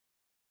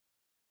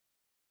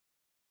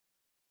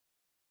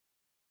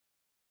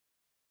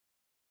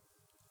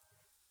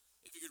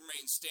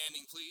remain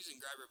standing, please, and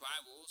grab your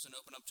Bibles and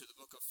open up to the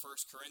book of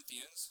 1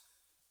 Corinthians.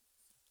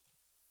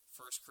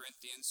 1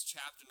 Corinthians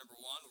chapter number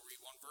 1. We'll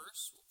read one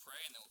verse, we'll pray,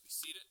 and then we'll be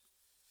seated.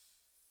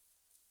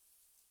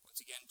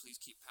 Once again,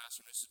 please keep Pastor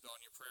and Mrs. Bell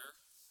in your prayer,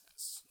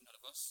 as none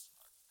of us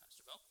are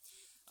Pastor Bell.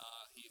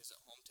 He is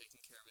at home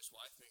taking care of his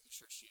wife, making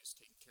sure she is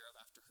taken care of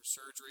after her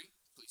surgery.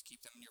 Please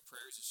keep them in your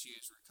prayers as she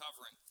is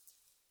recovering.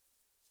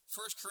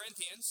 1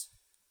 Corinthians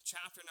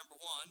chapter number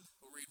 1.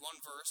 We'll read one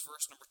verse,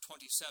 verse number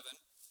 27.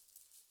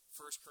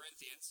 1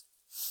 Corinthians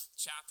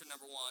chapter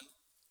number 1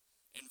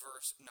 and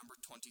verse number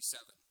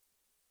 27.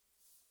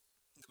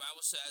 The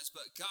Bible says,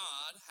 "But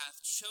God hath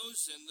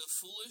chosen the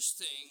foolish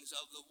things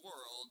of the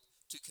world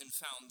to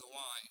confound the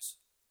wise.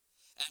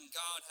 And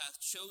God hath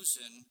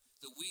chosen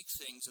the weak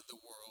things of the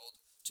world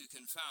to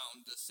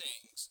confound the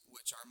things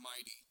which are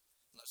mighty."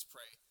 Let's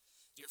pray.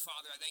 Dear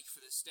Father, I thank you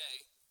for this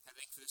day. I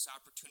thank you for this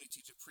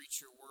opportunity to preach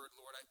your word.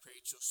 Lord, I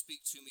pray that you'll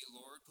speak to me,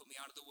 Lord. Put me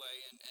out of the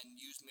way and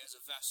use me as a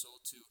vessel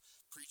to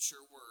preach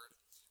your word.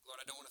 Lord,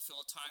 I don't want to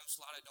fill a time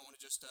slot. I don't want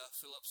to just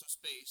fill up some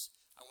space.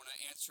 I want to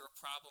answer a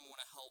problem. I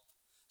want to help.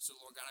 So,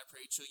 Lord God, I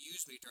pray that you'll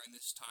use me during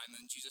this time.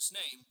 In Jesus'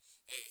 name,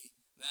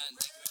 amen.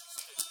 Thank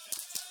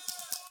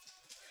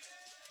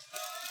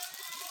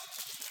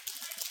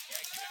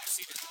you. Be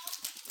seated.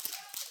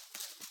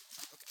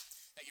 Okay.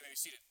 Thank you. Be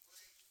seated.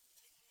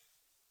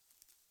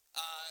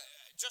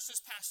 Just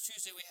this past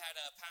Tuesday, we had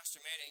Pastor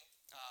Manning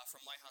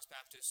from Lighthouse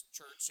Baptist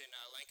Church in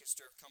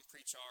Lancaster come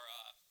preach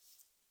our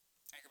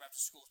Anchor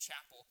Baptist School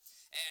Chapel.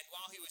 And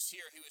while he was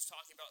here, he was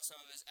talking about some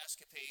of his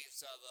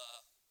escapades of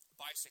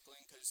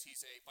bicycling, because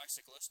he's a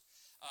bicyclist,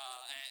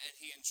 and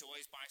he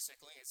enjoys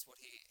bicycling. It's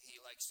what he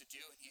likes to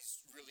do, and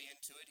he's really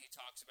into it. He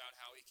talks about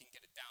how he can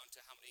get it down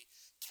to how many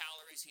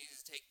calories he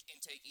needs to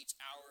intake each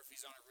hour if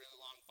he's on a really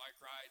long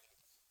bike ride.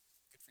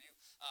 Good for you.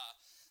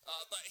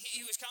 But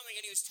he was coming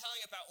and he was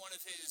telling about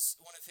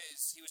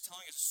he was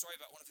telling us a story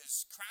about one of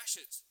his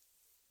crashes.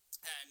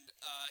 And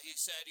he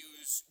said he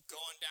was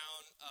going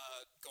down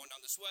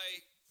this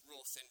way,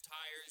 real thin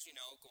tires,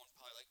 going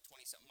probably like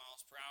 20-something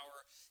miles per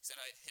hour. He said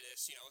I hit a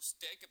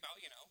stick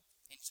about,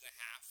 inch and a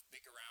half,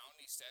 big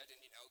around, he said, and,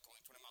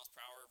 going 20 miles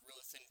per hour,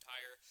 really thin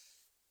tire,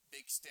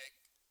 big stick,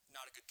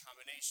 not a good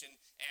combination.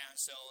 And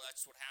so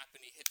that's what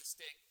happened. He hit the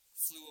stick,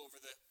 flew over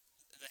the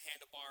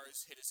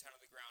handlebars, hit his head on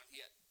the ground.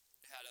 He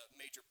had a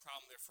major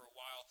problem there for a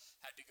while,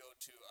 had to go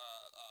to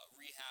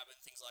rehab and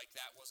things like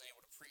that, wasn't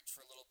able to preach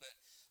for a little bit.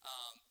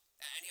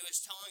 And he was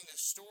telling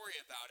this story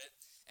about it,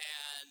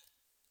 and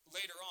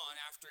later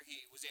on, after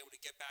he was able to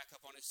get back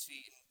up on his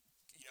feet and,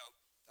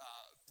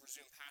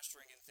 resume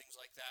pastoring and things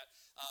like that,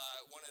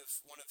 one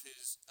of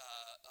his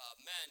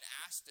men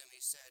asked him,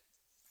 he said,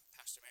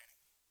 "Pastor Manning,"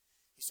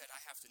 he said, "I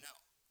have to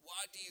know,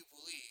 why do you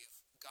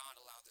believe God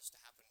allowed this to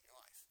happen in your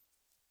life?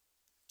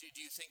 Do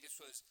you think this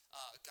was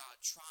God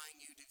trying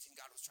you? Do you think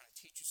God was trying to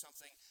teach you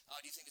something?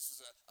 Do you think this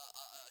was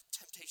a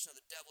temptation of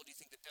the devil? Do you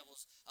think the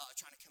devil's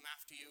trying to come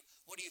after you?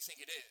 What do you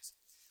think it is?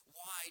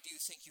 Why do you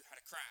think you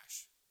had a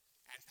crash?"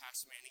 And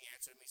Pastor Manning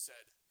answered him. He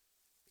said,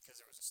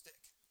 "Because there was a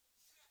stick."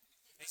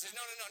 And he said,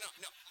 No,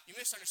 you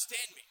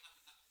misunderstand me.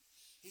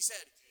 He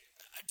said,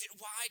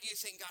 "Why do you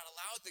think God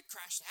allowed the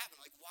crash to happen?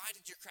 Like, why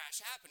did your crash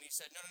happen?" He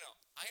said, No,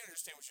 I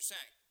understand what you're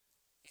saying.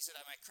 He said,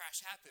 "My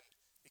crash happened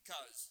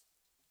because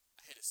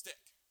I hit a stick."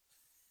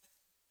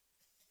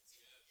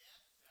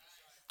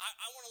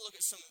 I want to look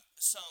at some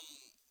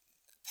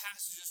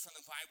passages from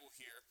the Bible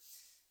here,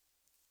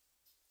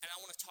 and I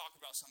want to talk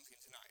about something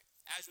tonight.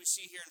 As we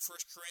see here in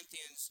 1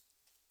 Corinthians,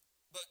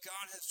 "But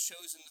God hath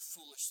chosen the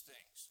foolish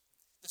things,"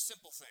 the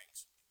simple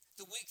things,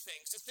 the weak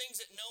things, the things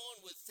that no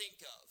one would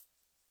think of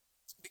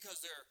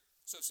because they're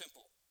so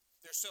simple.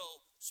 They're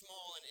so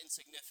small and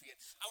insignificant.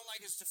 I would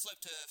like us to flip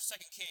to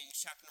 2 Kings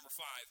chapter number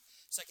 5.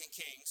 2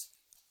 Kings.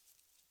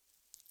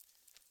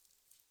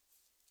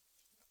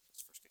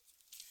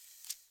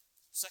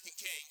 2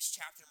 Kings,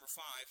 chapter number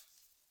 5.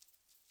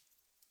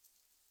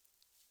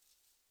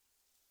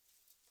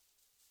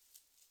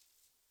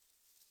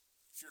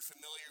 If you're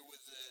familiar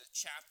with the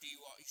chapter, you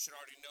should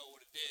already know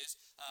what it is.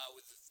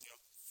 With the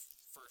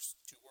first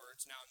two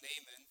words. Now,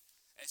 Naaman,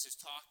 as is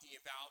talking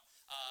about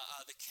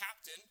the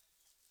captain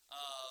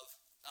of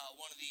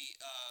one of the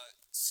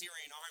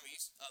Syrian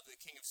armies of the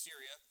king of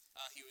Syria.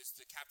 He was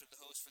the captain of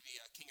the host for the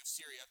king of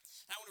Syria.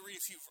 And I want to read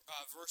a few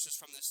verses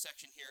from this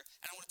section here,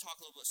 and I want to talk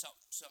a little bit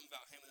some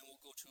about him, and then we'll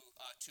go to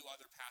two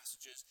other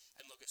passages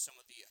and look at some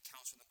of the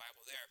accounts from the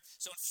Bible there.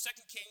 So in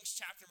 2 Kings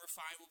chapter number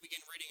 5, we'll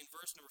begin reading in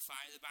verse number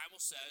 5. The Bible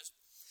says,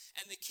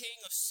 "And the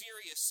king of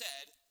Syria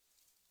said,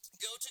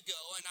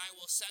 Go, and I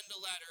will send a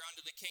letter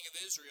unto the king of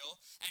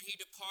Israel. And he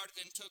departed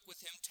and took with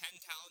him 10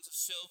 talents of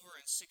silver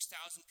and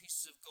 6,000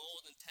 pieces of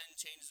gold and 10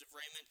 changes of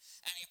raiment.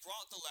 And he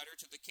brought the letter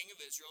to the king of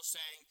Israel,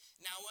 saying,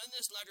 Now when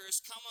this letter is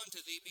come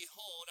unto thee,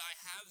 behold, I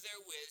have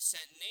therewith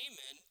sent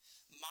Naaman,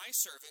 my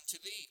servant, to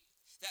thee,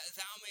 that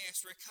thou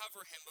mayest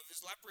recover him of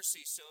his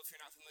leprosy." So if you're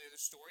not familiar with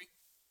the story,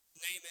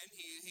 Naaman,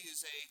 he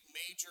is a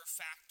major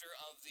factor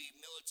of the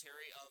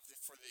military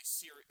for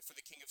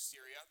the king of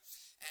Syria,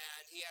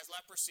 and he has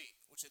leprosy,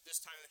 which at this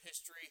time in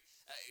history,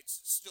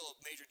 it's still a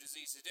major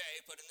disease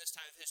today, but in this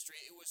time of history,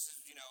 it was,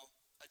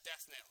 a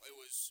death knell. It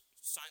was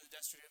sign the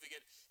death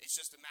certificate. It's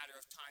just a matter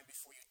of time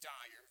before you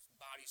die. Your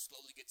body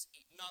slowly gets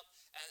eaten up,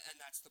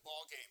 and that's the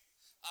ball game.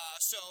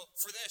 So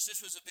for this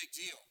was a big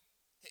deal.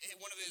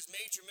 One of his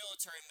major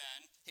military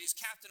men, his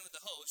captain of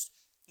the host,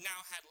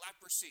 now had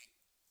leprosy.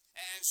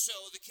 And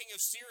so the king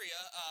of Syria,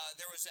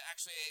 there was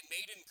actually a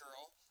maiden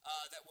girl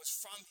that was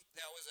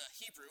a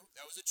Hebrew,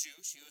 that was a Jew.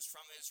 She was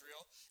from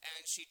Israel,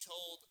 and she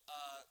told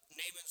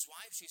Naaman's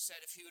wife, she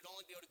said, if he would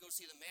only be able to go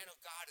see the man of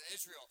God in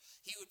Israel,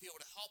 he would be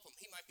able to help him.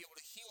 He might be able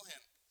to heal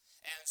him.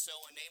 And so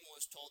when Naaman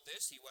was told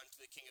this, he went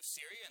to the king of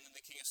Syria, and then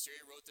the king of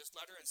Syria wrote this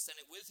letter and sent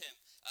it with him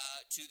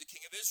to the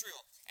king of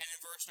Israel. And in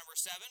verse number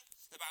 7,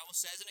 the Bible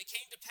says, and it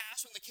came to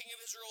pass when the king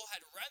of Israel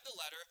had read the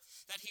letter,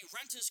 that he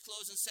rent his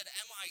clothes and said,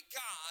 am I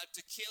God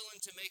to kill and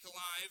to make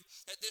alive,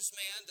 that this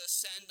man does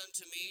send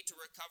unto me to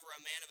recover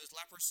a man of his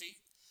leprosy?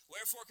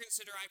 Wherefore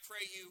consider, I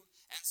pray you,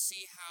 and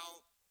see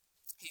how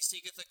he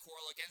seeketh a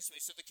quarrel against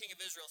me. So the king of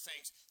Israel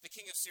thinks the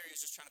king of Syria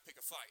is just trying to pick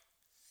a fight.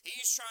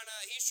 He's trying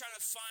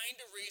to find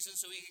a reason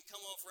so he can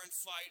come over and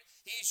fight.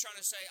 He's trying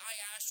to say, I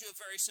asked you a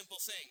very simple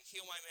thing,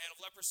 heal my man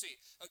of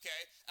leprosy,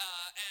 okay?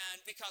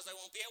 And because I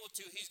won't be able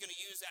to, he's going to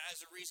use that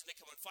as a reason to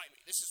come and fight me.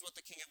 This is what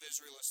the king of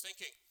Israel is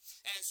thinking.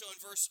 And so in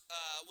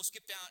we'll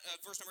skip down,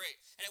 verse number 8.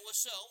 And it was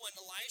so, when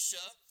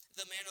Elisha,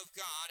 the man of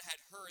God,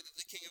 had heard that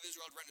the king of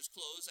Israel had rent his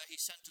clothes, that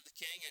he sent to the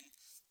king and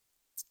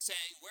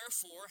saying,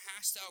 wherefore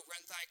hast thou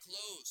rent thy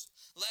clothes?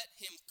 Let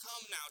him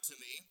come now to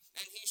me,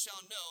 and he shall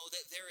know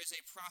that there is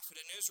a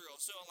prophet in Israel.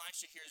 So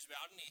Elisha hears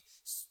about it, and he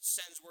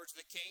sends word to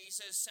the king. He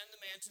says, send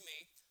the man to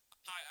me.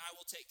 I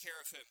will take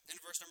care of him. In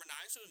verse number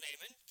 9, so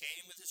Naaman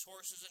came with his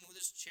horses and with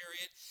his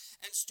chariot,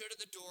 and stood at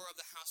the door of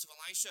the house of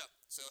Elisha.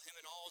 So him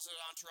and all his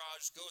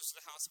entourage goes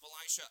to the house of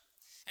Elisha.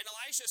 And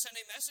Elisha sent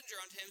a messenger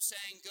unto him,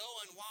 saying,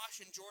 go and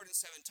wash in Jordan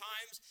 7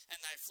 times,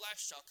 and thy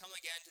flesh shall come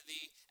again to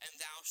thee, and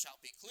thou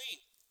shalt be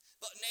clean.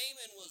 But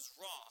Naaman was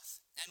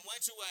wroth, and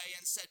went away,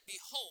 and said,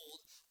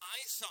 behold,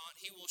 I thought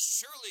he will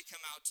surely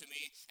come out to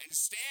me, and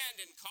stand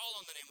and call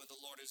on the name of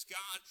the Lord his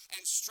God,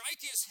 and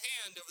strike his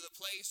hand over the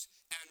place,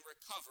 and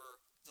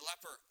recover the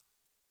leper.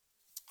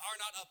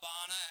 Are not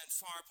Abana and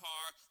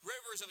Pharpar,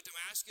 rivers of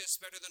Damascus,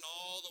 better than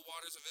all the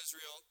waters of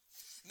Israel?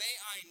 May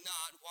I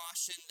not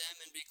wash in them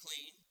and be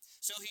clean?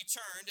 So he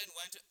turned and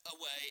went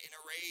away in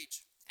a rage.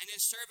 And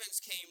his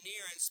servants came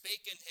near and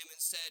spake unto him, and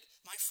said,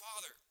 my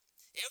father,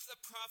 if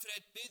the prophet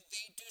had bid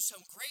thee do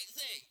some great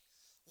thing,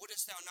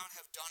 wouldest thou not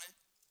have done it?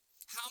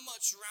 How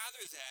much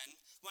rather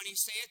then, when he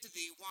saith to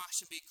thee,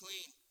 wash and be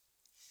clean?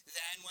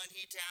 Then went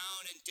he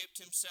down and dipped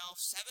himself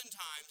 7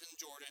 times in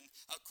Jordan,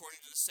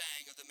 according to the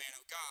saying of the man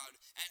of God,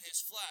 and his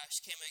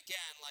flesh came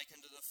again like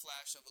unto the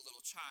flesh of a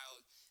little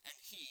child, and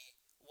he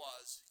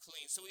was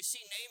clean. So we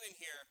see Naaman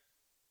here,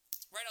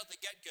 right out the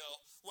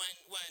get-go, when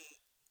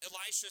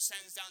Elisha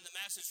sends down the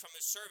message from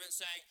his servant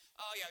saying,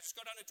 oh yeah, just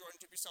go down to Jordan,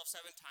 dip yourself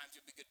 7 times,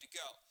 you'll be good to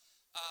go.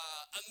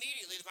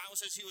 Immediately, the Bible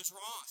says he was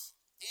wroth.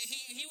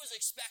 He was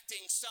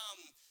expecting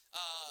some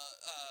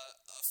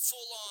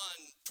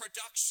full-on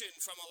production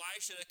from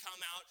Elisha to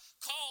come out,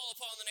 call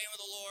upon the name of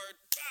the Lord,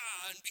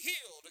 and be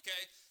healed,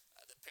 okay?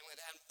 Apparently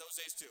they had those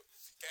days too,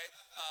 okay?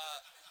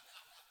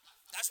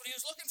 That's what he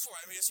was looking for.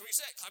 I mean, that's what he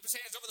said. Clap his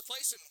hands over the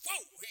place and,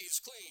 whoa, he's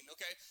clean,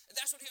 okay? And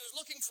that's what he was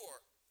looking for.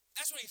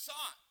 That's what he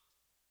thought.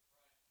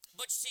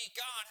 But see,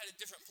 God had a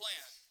different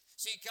plan.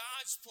 See,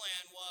 God's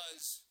plan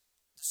was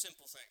the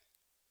simple thing.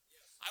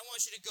 I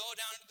want you to go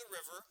down to the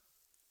river,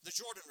 the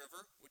Jordan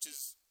River, which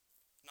is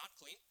not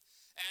clean,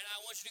 and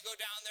I want you to go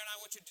down there and I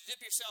want you to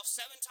dip yourself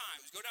 7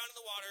 times. Go down in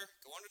the water,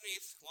 go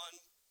underneath,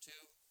 1, 2,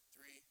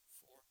 3,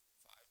 4,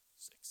 5,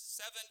 6,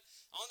 7.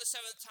 On the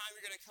 7th time,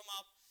 you're going to come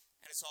up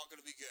and it's all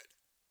going to be good.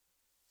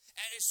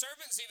 And his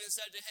servants even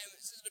said to him,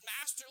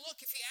 Master, look,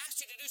 if he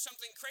asked you to do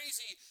something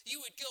crazy, you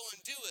would go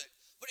and do it.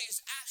 But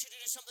he's asked you to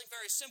do something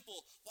very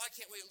simple. Why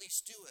can't we at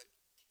least do it?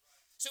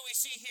 So we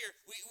see here,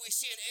 we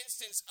see an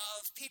instance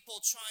of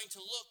people trying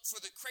to look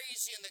for the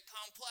crazy and the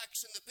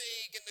complex and the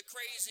big and the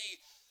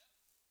crazy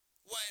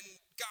when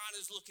God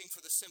is looking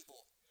for the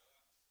simple.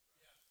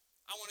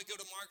 I want to go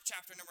to Mark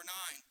chapter number 9.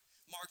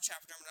 Mark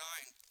chapter number 9.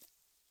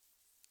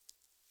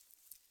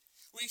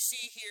 We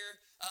see here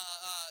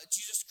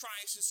Jesus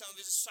Christ and some of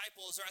his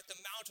disciples are at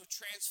the Mount of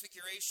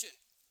Transfiguration.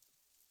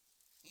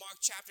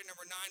 Mark chapter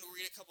number 9, we'll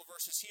read a couple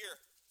verses here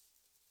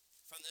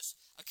from this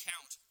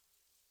account.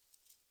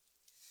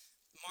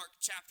 Mark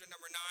chapter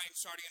number 9,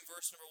 starting in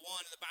verse number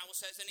 1, and the Bible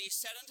says, And he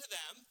said unto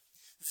them,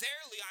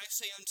 Verily I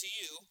say unto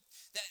you,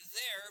 that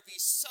there be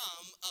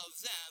some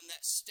of them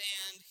that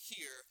stand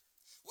here,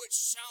 which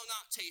shall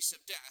not taste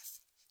of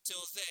death,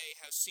 till they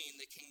have seen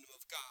the kingdom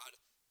of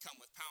God come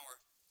with power.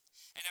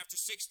 And after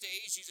 6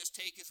 days, Jesus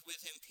taketh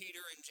with him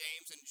Peter and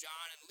James and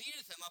John, and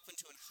leadeth them up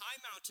into an high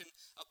mountain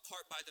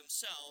apart by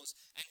themselves,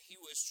 and he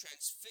was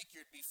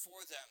transfigured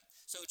before them.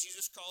 So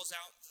Jesus calls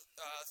out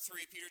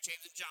three, Peter,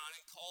 James, and John,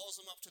 and calls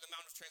them up to the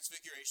Mount of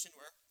Transfiguration,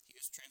 where he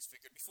is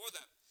transfigured before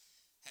them.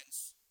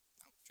 Hence,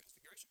 Mount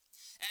Transfiguration.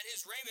 And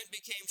his raiment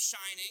became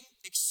shining,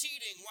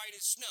 exceeding white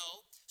as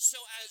snow,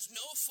 so as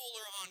no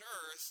fuller on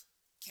earth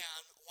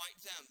can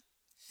white them.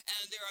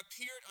 And there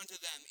appeared unto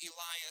them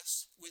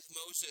Elias with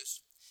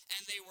Moses,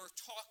 and they were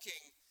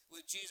talking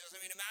with Jesus. I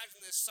mean,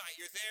 imagine this sight.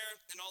 You're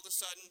there, and all of a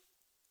sudden,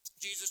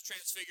 Jesus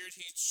transfigured.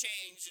 He's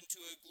changed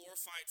into a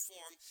glorified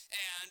form.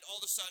 And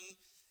all of a sudden,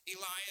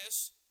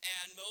 Elias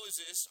and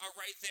Moses are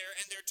right there,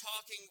 and they're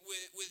talking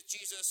with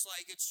Jesus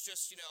like it's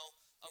just,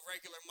 a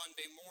regular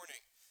Monday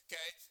morning.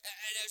 Okay?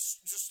 And it's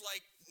just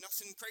like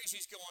nothing crazy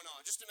is going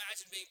on. Just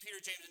imagine being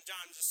Peter, James, and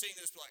John, just seeing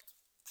this like,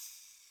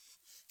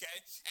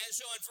 okay? And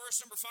so in verse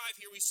number 5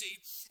 here we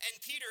see,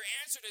 and Peter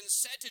answered and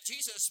said to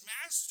Jesus,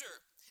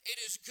 Master, it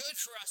is good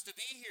for us to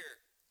be here.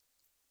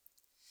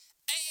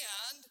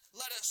 And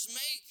let us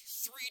make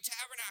 3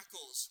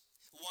 tabernacles,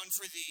 one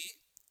for thee,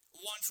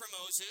 one for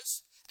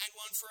Moses, and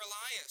one for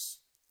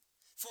Elias.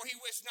 For he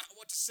wished not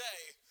what to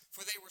say,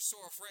 for they were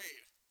sore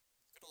afraid.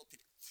 Good old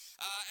Peter.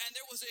 And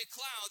there was a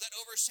cloud that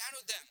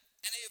overshadowed them,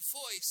 and a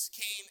voice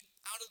came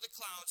out of the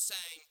cloud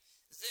saying,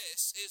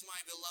 This is my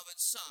beloved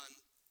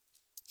Son,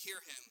 hear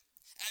him.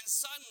 And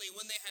suddenly,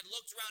 when they had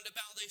looked round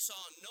about, they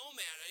saw no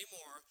man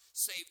anymore,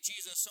 save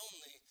Jesus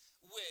only,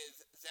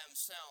 with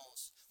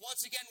themselves.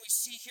 Once again, we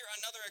see here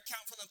another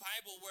account from the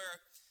Bible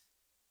where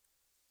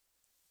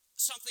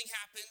something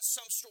happens,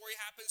 some story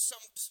happens,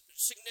 some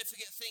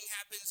significant thing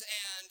happens,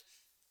 and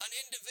an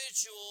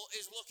individual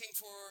is looking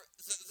for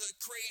the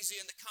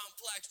crazy and the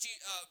complex.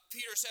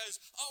 Peter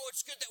says,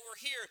 it's good that we're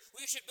here.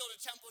 We should build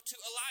a temple to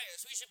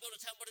Elias. We should build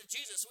a temple to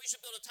Jesus. We should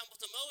build a temple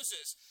to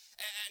Moses.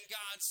 And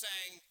God's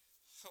saying,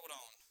 hold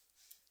on,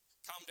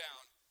 calm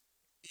down.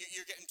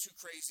 You're getting too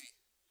crazy.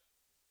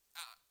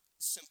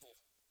 Simple.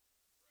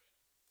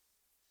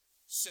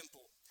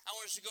 Simple. I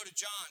want us to go to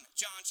John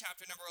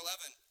chapter number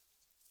 11.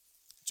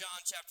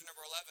 John chapter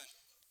number 11.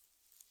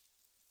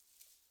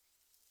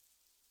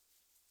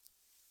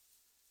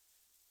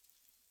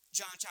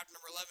 John chapter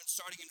number 11,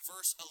 starting in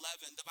verse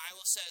 11, the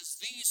Bible says,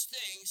 These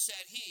things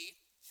said he,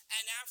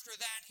 and after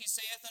that he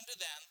saith unto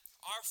them,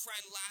 Our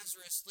friend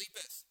Lazarus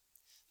sleepeth,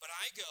 but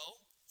I go,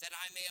 that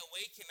I may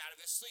awake him out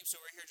of his sleep. So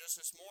we're here just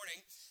this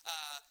morning,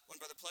 when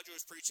Brother Pledger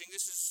was preaching,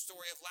 this is the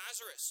story of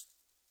Lazarus.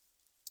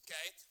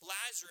 Okay,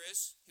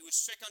 Lazarus, he was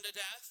sick unto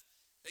death.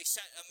 They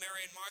sent,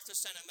 Mary and Martha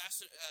sent a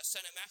message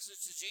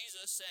to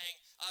Jesus saying,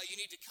 you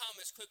need to come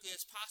as quickly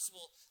as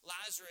possible.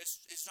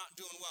 Lazarus is not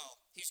doing well.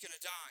 He's going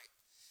to die.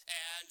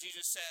 And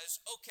Jesus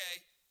says,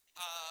 okay,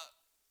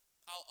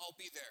 I'll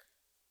be there.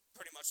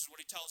 Pretty much is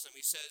what he tells them.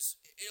 He says,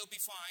 it'll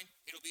be fine.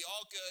 It'll be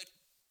all good.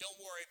 Don't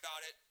worry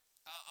about it.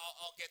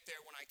 I'll get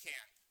there when I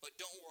can. But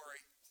don't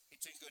worry.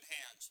 It's in good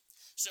hands.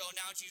 So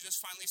now Jesus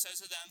finally says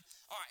to them,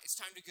 all right, it's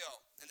time to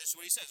go. And this is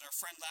what he says. Our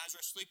friend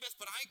Lazarus sleepeth,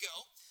 but I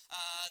go,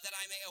 that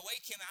I may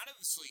awake him out of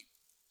the sleep.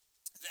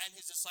 Then said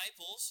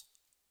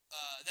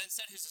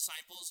his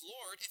disciples,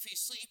 Lord, if he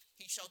sleep,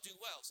 he shall do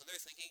well. So they're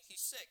thinking,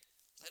 he's sick.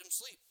 Let him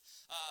sleep.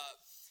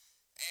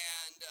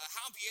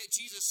 Howbeit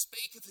Jesus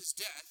spake of his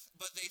death,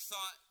 but they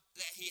thought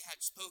that he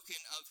had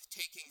spoken of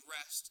taking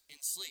rest in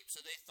sleep.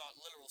 So they thought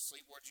literal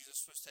sleep, where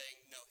Jesus was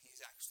saying, no,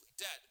 he's actually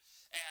dead.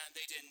 And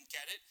they didn't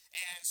get it.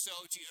 And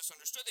so Jesus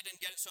understood they didn't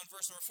get it. So in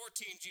verse number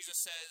 14,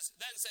 Jesus says,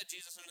 Then said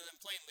Jesus unto them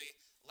plainly,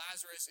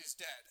 Lazarus is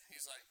dead.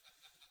 He's like,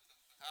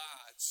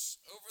 it's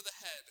over the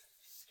head.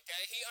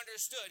 Okay, he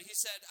understood. He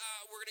said,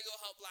 we're going to go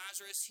help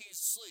Lazarus.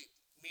 He's asleep,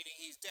 meaning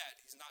he's dead.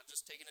 He's not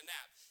just taking a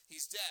nap.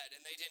 He's dead.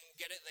 And they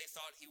didn't get it. They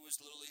thought he was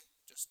literally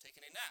just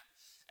taking a nap.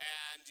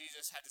 And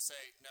Jesus had to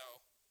say, no,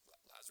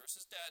 Lazarus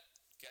is dead.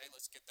 Okay,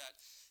 let's get that.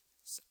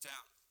 Sit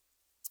down.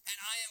 And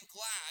I am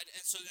glad,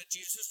 and so that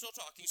Jesus is still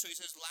talking, so he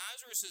says,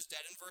 Lazarus is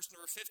dead in verse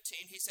number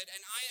 15. He said,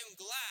 and I am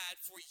glad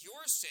for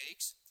your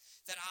sakes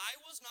that I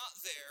was not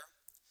there,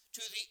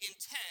 to the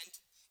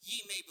intent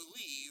ye may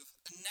believe.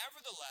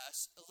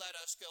 Nevertheless, let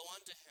us go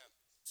unto him.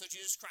 So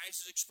Jesus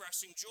Christ is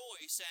expressing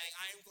joy, saying,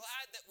 I am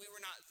glad that we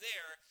were not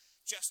there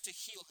just to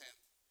heal him.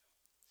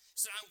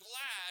 So I'm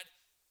glad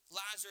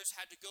Lazarus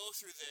had to go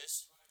through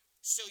this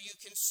so you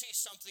can see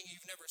something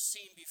you've never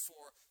seen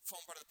before from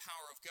by the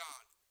power of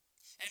God.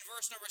 And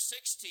verse number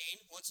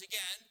 16, once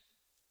again,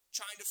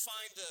 trying to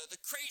find the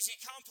crazy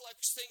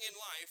complex thing in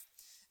life,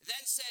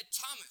 then said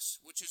Thomas,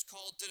 which is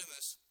called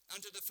Didymus,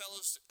 unto the fellow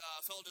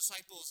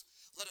disciples,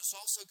 let us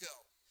also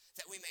go,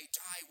 that we may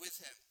die with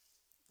him.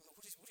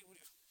 What are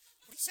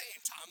you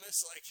saying,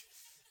 Thomas? Like,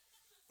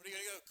 what are you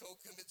going to go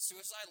commit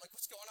suicide? Like,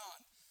 what's going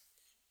on?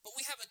 But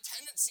we have a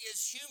tendency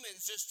as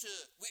humans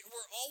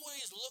we're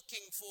always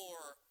looking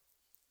for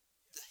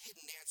the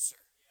hidden answer.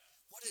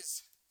 What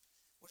is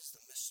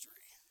the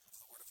mystery of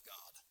the Word of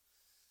God?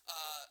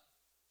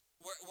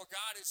 Where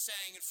God is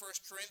saying in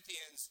 1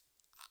 Corinthians,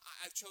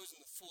 I've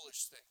chosen the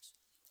foolish things.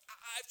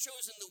 I've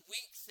chosen the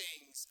weak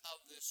things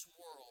of this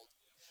world.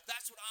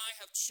 That's what I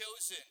have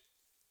chosen.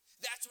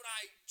 That's what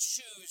I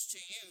choose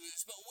to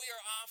use. But we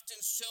are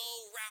often so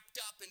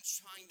wrapped up in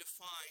trying to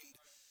find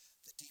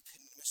the deep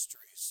hidden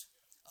mysteries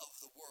of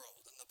the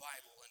world and the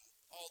Bible and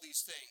all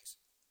these things.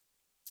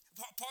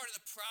 Part of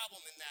the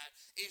problem in that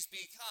is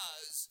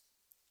because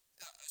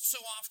so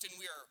often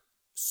we are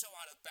so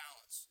out of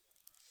balance.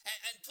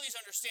 And please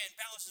understand,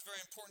 balance is very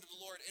important to the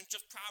Lord. In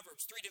just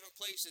Proverbs, 3 different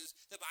places,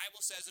 the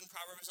Bible says in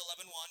Proverbs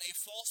 11:1, a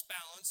false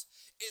balance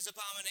is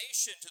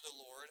abomination to the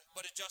Lord,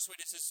 but a just weight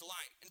is his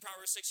delight. In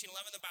Proverbs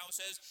 16:11, the Bible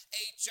says,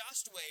 a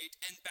just weight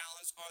and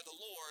balance are the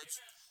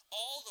Lord's.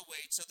 All the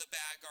weights of the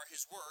bag are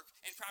his work.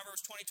 In Proverbs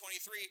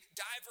 20:23,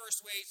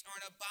 diverse weights are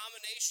an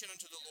abomination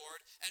unto the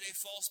Lord, and a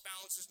false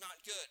balance is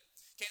not good.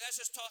 Okay, that's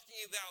just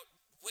talking about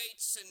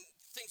weights and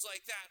things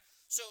like that.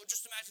 So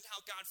just imagine how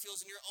God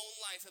feels in your own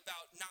life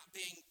about not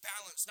being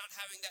balanced, not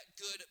having that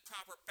good,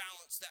 proper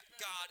balance that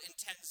God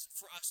intends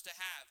for us to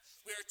have.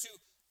 We are to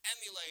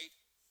emulate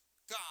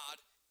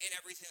God in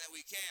everything that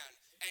we can.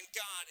 And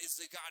God is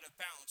the God of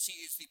balance.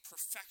 He is the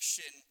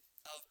perfection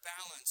of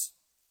balance.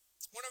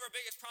 One of our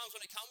biggest problems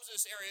when it comes to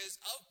this area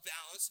of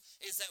balance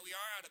is that we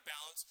are out of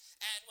balance.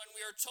 And when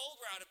we are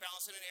told we're out of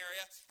balance in an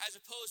area, as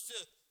opposed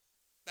to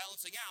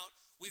balancing out,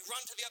 we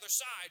run to the other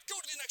side, go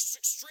to the next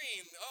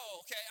extreme.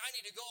 Oh, okay, I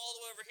need to go all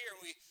the way over here.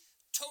 And we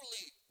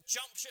totally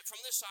jump ship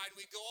from this side.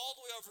 We go all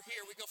the way over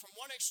here. We go from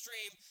one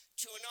extreme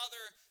to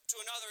another.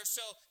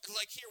 So,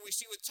 like here we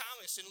see with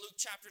Thomas in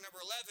Luke chapter number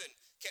 11,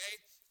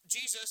 okay,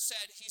 Jesus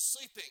said he's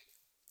sleeping.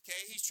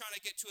 Okay, he's trying to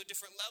get to a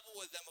different level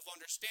with them of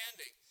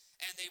understanding.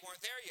 And they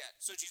weren't there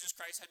yet. So Jesus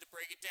Christ had to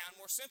break it down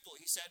more simple.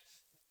 He said,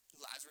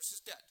 Lazarus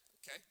is dead.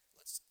 Okay,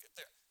 let's get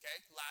there. Okay,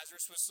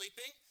 Lazarus was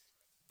sleeping,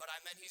 but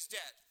I meant he's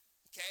dead.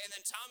 Okay, and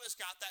then Thomas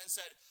got that and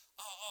said,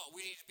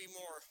 we need to be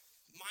more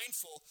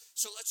mindful,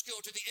 so let's go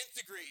to the nth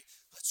degree.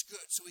 That's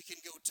good, so we can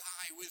go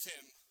die with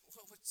him.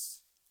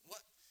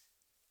 What?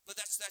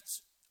 But that's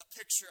a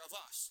picture of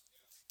us.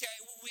 Okay,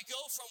 we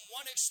go from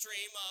one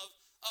extreme of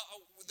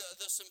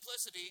the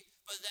simplicity,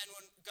 but then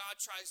when God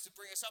tries to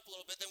bring us up a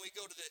little bit, then we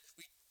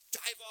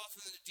dive off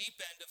into the deep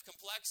end of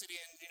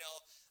complexity and,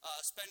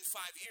 spend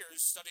 5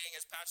 years studying,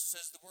 as Pastor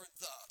says, the word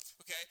the.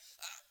 Okay,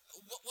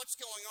 what's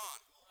going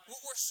on?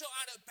 We're so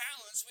out of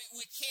balance,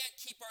 we can't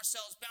keep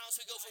ourselves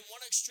balanced. We go from one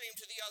extreme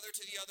to the other,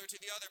 to the other, to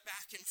the other,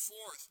 back and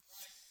forth.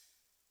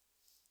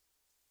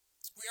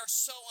 We are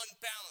so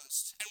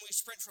unbalanced, and we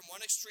sprint from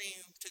one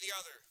extreme to the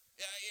other.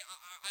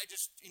 I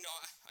just,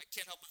 I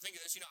can't help but think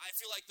of this. I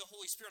feel like the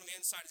Holy Spirit on the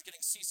inside is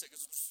getting seasick.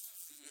 It's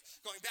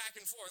going back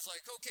and forth,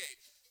 like, okay,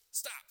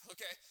 stop,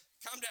 okay,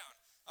 calm down,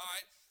 all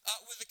right?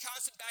 With the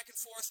constant back and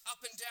forth,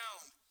 up and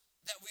down,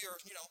 that we are,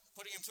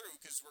 putting him through,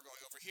 because we're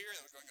going over here, and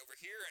we're going over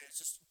here, and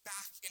it's just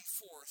back and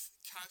forth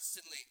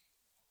constantly.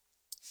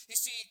 You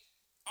see,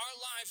 our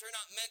lives are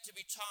not meant to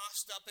be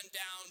tossed up and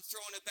down,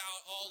 thrown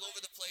about all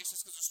over the place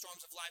just because the storms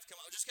of life come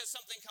out. Just because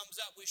something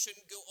comes up, we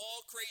shouldn't go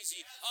all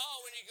crazy.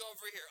 Oh, we need to go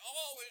over here.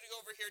 Oh, we need to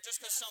go over here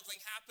just because something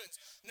happens.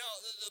 No,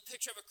 the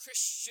picture of a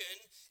Christian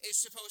is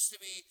supposed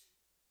to be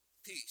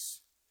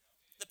peace.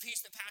 The peace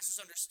that passes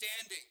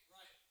understanding.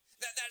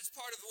 That is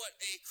part of what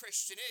a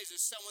Christian is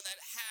someone that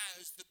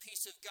has the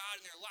peace of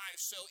God in their life,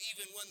 so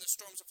even when the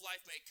storms of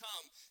life may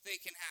come, they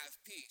can have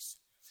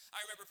peace. I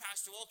remember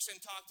Pastor Wilkson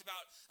talked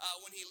about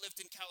when he lived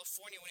in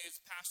California, when he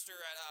was pastor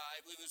at,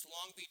 I believe it was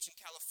Long Beach in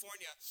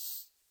California.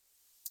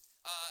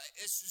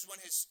 This was when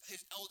his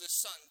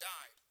eldest son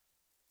died.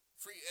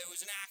 It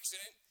was an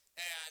accident,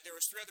 and there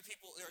was 2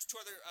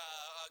 other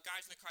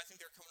guys in the car. I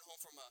think they were coming home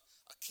from a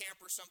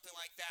camp or something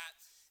like that.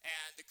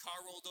 And the car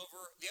rolled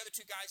over. The other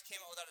 2 guys came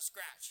out without a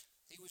scratch.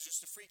 It was just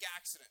a freak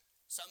accident.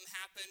 Something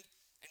happened,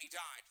 and he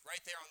died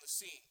right there on the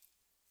scene.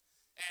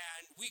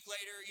 And a week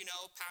later,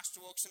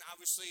 Pastor Wilkson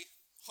obviously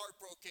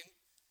heartbroken,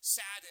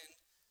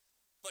 saddened,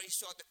 but he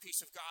still had the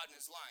peace of God in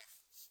his life.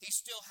 He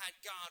still had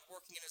God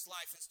working in his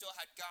life and still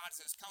had God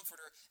as his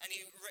comforter. And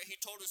he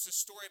told us this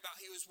story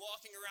about he was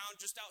walking around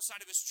just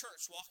outside of his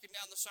church, walking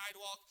down the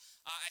sidewalk.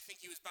 I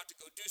think he was about to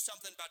go do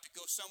something, about to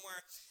go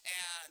somewhere.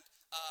 And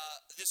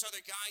this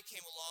other guy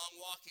came along,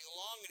 walking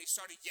along, and he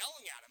started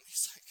yelling at him.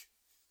 He's like,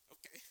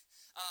 okay.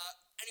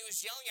 And he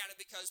was yelling at him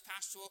because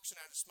Pastor Wilkson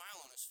had a smile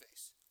on his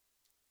face.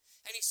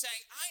 And he's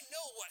saying, I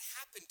know what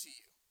happened to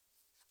you.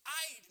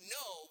 I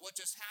know what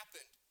just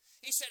happened.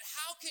 He said,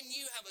 how can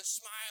you have a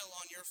smile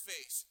on your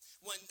face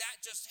when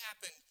that just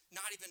happened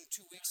not even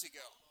 2 weeks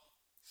ago?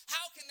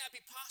 How can that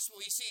be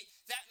possible? You see,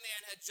 that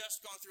man had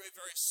just gone through a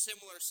very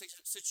similar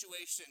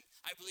situation.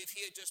 I believe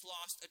he had just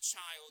lost a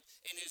child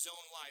in his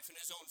own life, in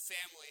his own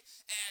family.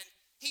 And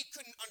he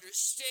couldn't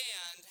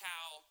understand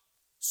how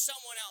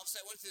someone else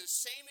that went through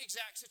the same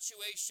exact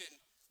situation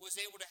was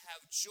able to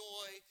have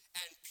joy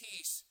and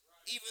peace,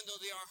 even though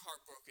they are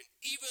heartbroken,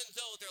 even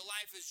though their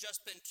life has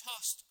just been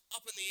tossed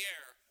up in the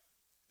air.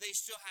 They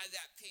still had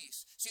that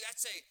peace. See, that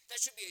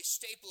should be a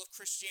staple of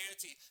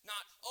Christianity.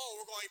 Not,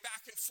 we're going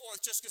back and forth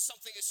just because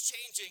something is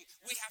changing.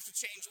 We have to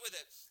change with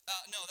it.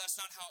 No,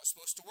 that's not how it's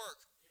supposed to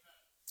work.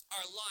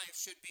 Our life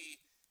should be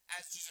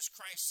as Jesus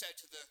Christ said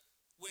to the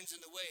winds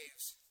and the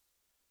waves,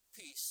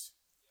 peace,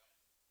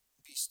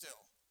 be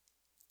still.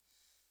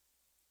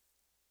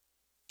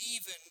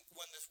 Even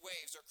when the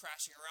waves are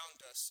crashing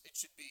around us, it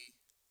should be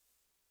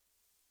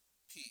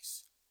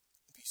peace,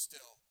 be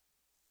still.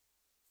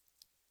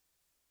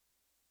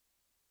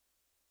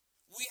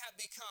 We have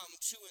become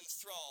too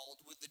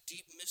enthralled with the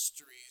deep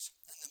mysteries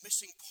and the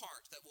missing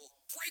part that will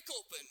break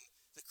open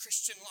the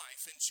Christian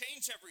life and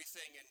change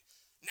everything. And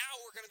now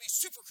we're going to be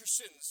super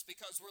Christians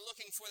because we're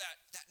looking for that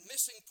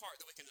missing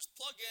part that we can just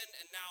plug in,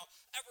 and now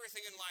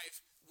everything in life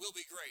will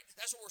be great.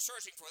 That's what we're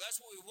searching for. That's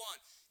what we want.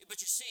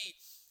 But you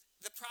see,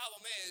 the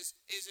problem is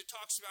it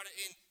talks about it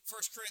in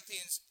 1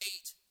 Corinthians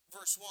 8,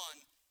 verse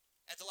 1.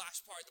 At the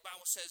last part, the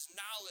Bible says,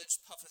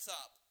 knowledge puffeth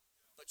up,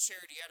 but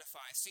charity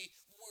edifies. See,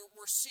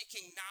 we're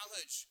seeking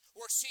knowledge.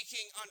 We're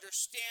seeking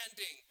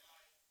understanding.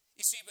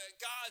 You see,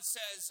 but God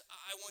says,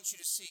 I want you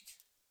to seek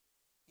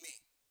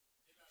me.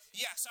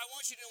 Yes, I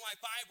want you to know my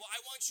Bible.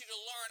 I want you to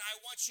learn. I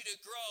want you to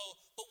grow.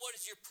 But what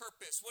is your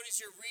purpose? What is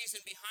your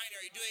reason behind it?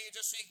 Are you doing it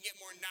just so you can get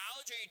more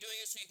knowledge? Or are you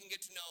doing it so you can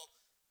get to know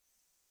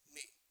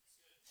me?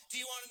 Do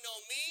you want to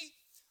know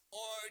me?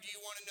 Or do you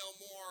want to know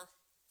more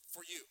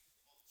for you?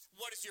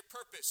 What is your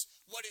purpose?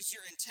 What is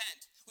your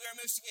intent? We are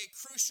missing a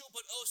crucial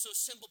but also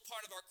simple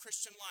part of our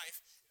Christian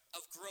life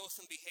of growth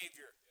and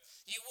behavior.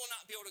 You will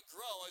not be able to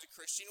grow as a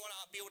Christian. You will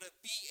not be able to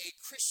be a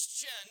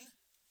Christian,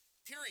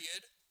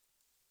 period,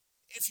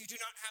 if you do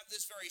not have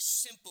this very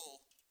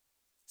simple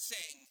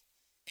thing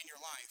in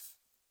your life.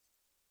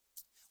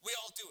 We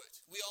all do it.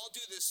 We all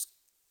do this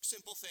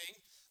simple thing,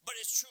 but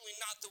it's truly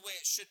not the way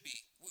it should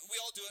be. We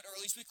all do it, or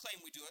at least we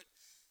claim we do it,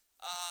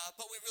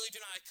 but we really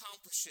do not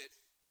accomplish it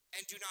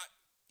and do not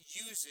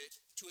use it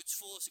to its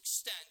fullest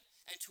extent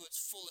and to its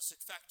fullest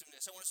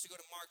effectiveness. I want us to go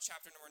to Mark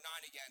chapter number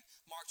 9 again.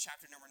 Mark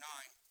chapter number 9.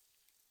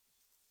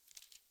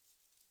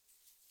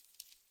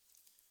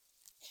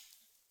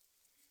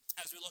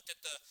 As we looked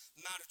at the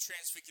Mount of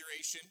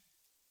Transfiguration,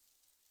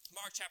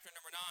 Mark chapter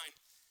number 9.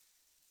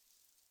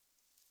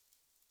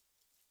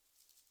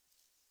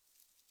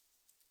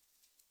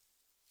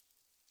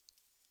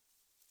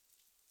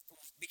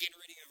 Begin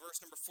reading in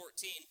verse number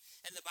 14.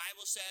 And the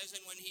Bible says,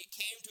 and when he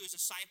came to his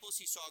disciples,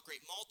 he saw a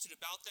great multitude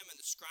about them, and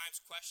the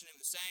scribes questioned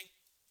him and saying,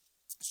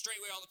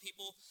 straightway all the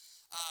people,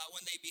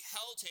 when they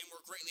beheld him,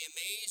 were greatly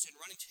amazed, and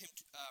running to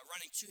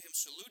him,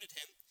 saluted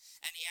him.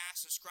 And he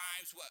asked the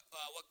scribes,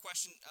 what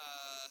question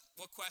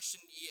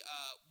ye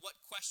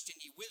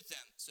with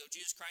them? So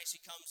Jesus Christ, he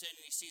comes in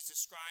and he sees the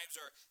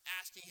scribes are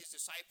asking his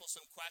disciples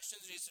some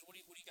questions, and he said, what are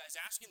you guys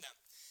asking them?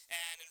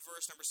 And in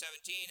verse number 17,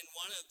 and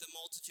one of the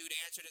multitude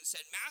answered and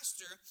said,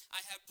 Master,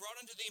 I have brought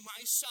unto thee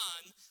my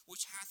son,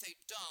 which hath a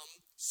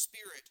dumb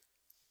spirit.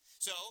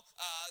 So,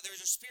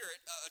 there's a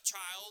spirit, a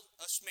child,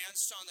 a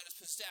man's son that is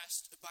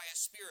possessed by a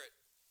spirit.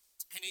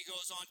 And he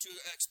goes on to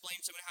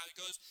explain some of how it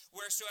goes.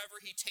 Wheresoever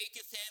he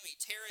taketh him, he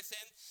teareth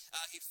him,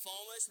 he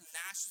foameth and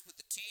gnasheth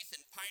with the teeth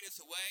and pineth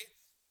away.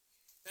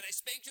 Then I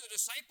spake to the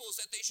disciples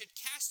that they should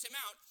cast him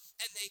out,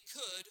 and they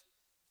could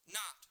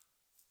not.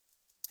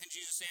 And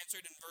Jesus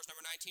answered in verse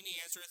number 19,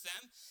 he answereth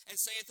them, and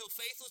saith, O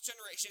faithless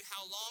generation,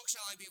 how long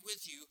shall I be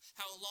with you?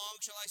 How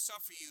long shall I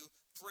suffer you?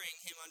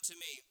 Bring him unto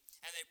me.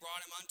 And they brought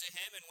him unto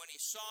him, and when he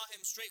saw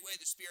him, straightway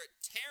the spirit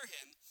tare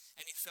him,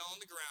 and he fell on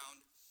the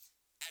ground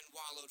and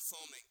wallowed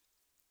foaming.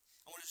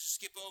 I want to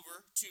skip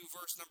over to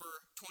verse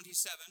number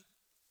 27.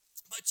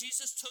 But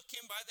Jesus took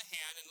him by the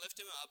hand and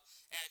lifted him up,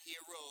 and he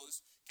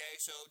arose. Okay,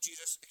 so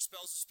Jesus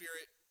expels the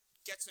spirit,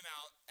 gets him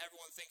out.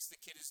 Everyone thinks the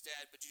kid is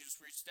dead, but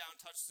Jesus reaches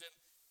down, touches him,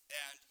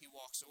 and he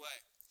walks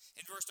away.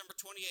 In verse number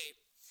 28,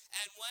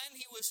 and when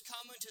he was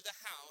come into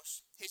the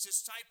house, his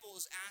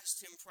disciples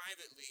asked him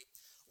privately,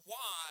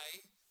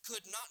 why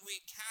could not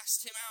we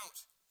cast him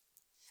out?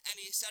 And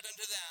he said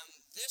unto them,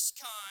 this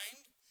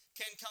kind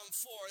can come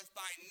forth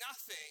by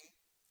nothing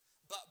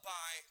but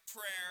by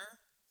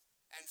prayer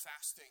and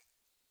fasting.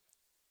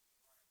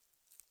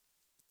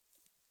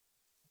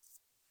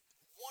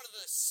 One of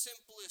the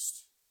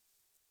simplest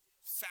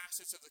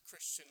facets of the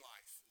Christian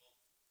life,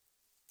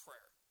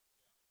 prayer.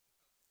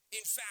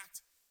 In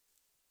fact,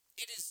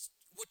 it is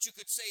what you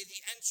could say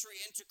the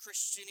entry into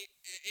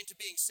into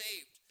being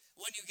saved.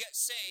 When you get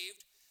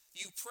saved,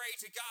 you pray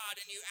to God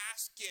and you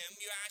ask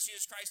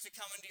Jesus Christ to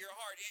come into your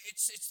heart.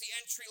 It's the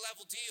entry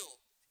level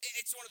deal.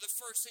 It's one of the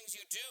first things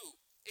you do.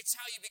 It's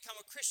how you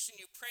become a Christian.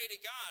 You pray to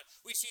God.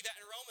 We see that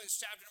in Romans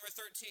chapter number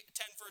 10,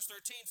 verse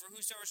 13. For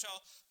whosoever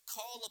shall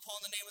call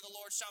upon the name of the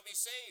Lord shall be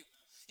saved.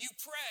 You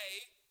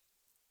pray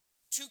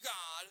to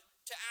God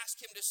to ask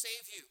him to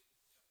save you.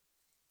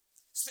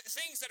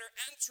 Things that are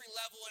entry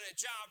level in a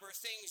job are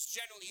things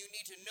generally you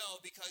need to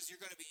know because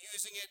you're going to be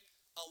using it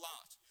a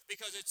lot.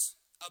 Because it's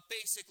a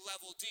basic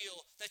level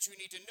deal that you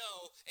need to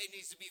know. It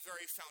needs to be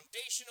very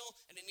foundational,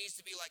 and it needs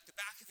to be like the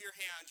back of your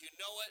hand. You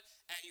know it,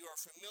 and you are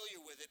familiar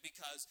with it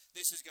because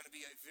this is going to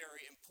be a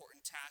very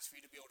important task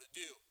for you to be able to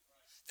do.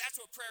 Right. That's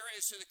what prayer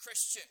is to the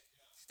Christian.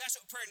 Yeah. That's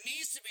what prayer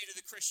needs to be to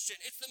the Christian.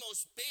 It's the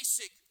most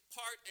basic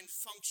part and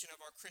function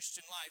of our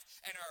Christian life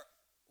and our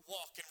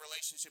walk in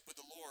relationship with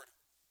the Lord.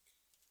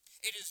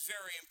 It is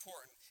very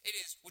important. It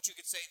is what you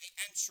could say the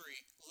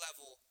entry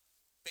level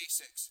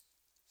basics.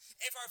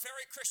 If our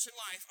very Christian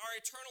life, our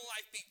eternal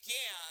life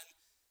began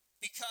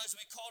because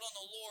we called on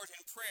the Lord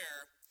in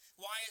prayer,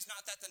 why is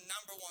not that the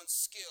number one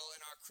skill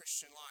in our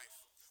Christian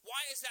life?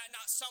 Why is that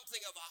not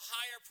something of a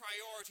higher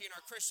priority in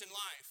our Christian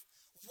life?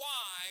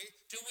 Why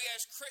do we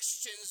as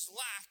Christians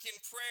lack in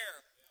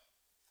prayer?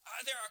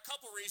 There are a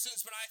couple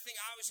reasons, but I think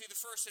obviously the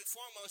first and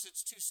foremost,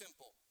 it's too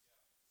simple.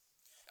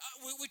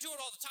 We do it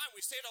all the time.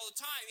 We say it all the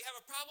time. You have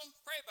a problem?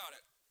 Pray about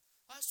it.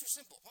 Well, that's too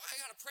simple. Well, I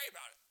got to pray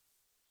about it.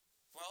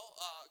 Well,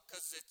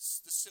 because it's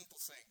the simple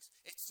things.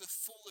 It's the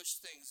foolish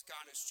things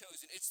God has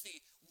chosen. It's the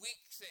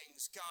weak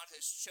things God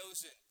has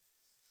chosen.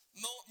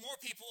 More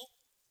people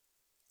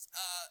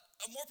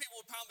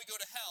would probably go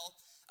to hell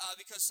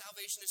because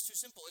salvation is too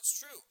simple. It's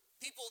true.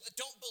 People that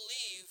don't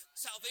believe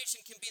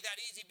salvation can be that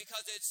easy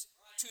because it's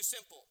too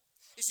simple.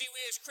 You see, we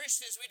as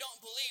Christians, we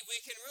don't believe we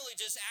can really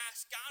just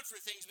ask God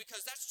for things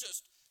because that's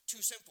just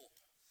too simple.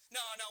 No,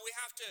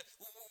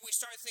 we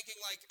start thinking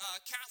like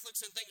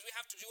Catholics and things. We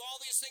have to do all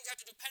these things, have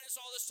to do penance,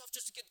 all this stuff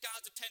just to get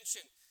God's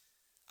attention.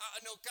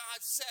 No, God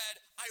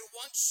said, I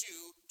want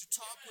you to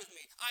talk with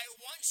me. I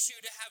want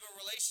you to have a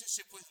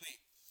relationship with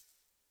me.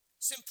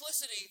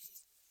 Simplicity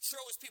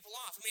throws people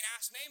off. I mean,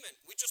 ask Naaman.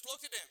 We just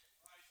looked at him.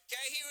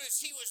 Okay,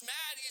 he was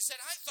mad. He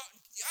said, I thought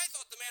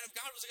the man of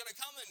God was going to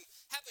come and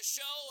have a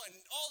show and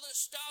all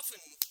this stuff and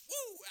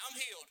woo, I'm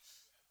healed.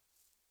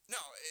 No,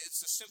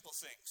 it's the simple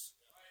things.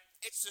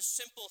 It's the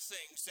simple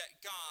things that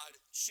God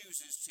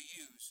chooses to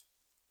use.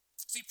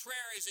 See,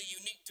 prayer is a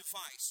unique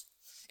device.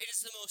 It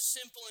is the most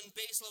simple and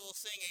base level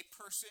thing a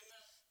person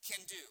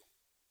can do.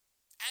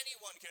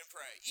 Anyone can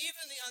pray.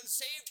 Even the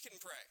unsaved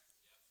can pray.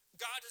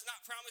 God does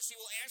not promise he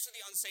will answer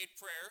the unsaved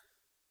prayer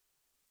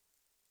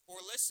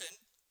or listen.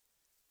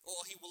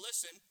 Well, he will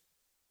listen,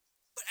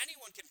 but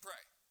anyone can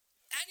pray.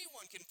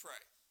 Anyone can pray.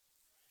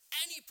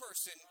 Any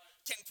person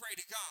can pray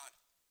to God.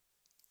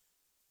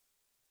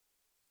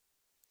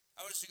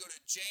 I want us to go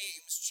to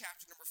James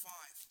chapter number 5.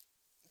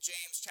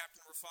 James chapter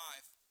number 5.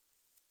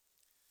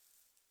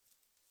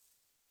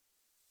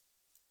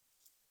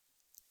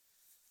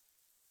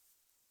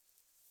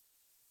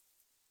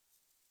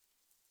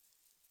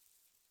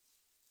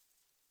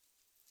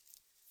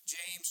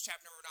 James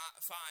chapter number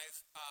 5,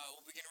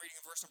 we'll begin reading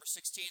in verse number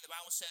 16. The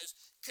Bible says,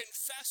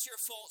 confess your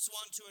faults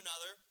one to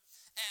another,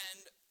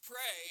 and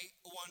pray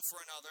one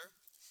for another,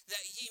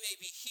 that ye may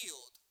be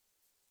healed.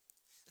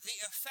 The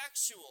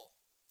effectual,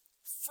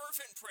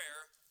 fervent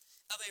prayer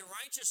of a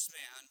righteous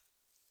man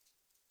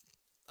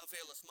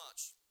availeth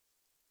much.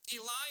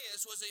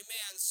 Elias was a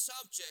man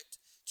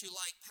subject to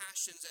like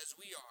passions as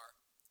we are,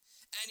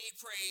 and he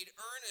prayed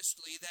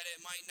earnestly that it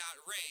might not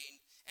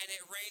rain, and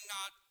it rained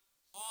not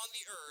on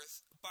the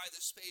earth by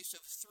the space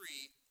of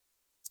 3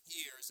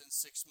 years and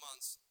 6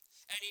 months.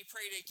 And he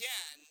prayed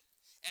again,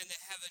 and the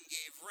heaven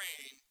gave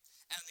rain,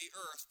 and the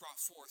earth brought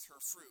forth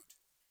her fruit.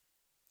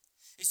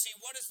 You see,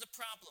 what is the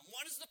problem?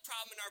 What is the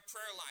problem in our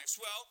prayer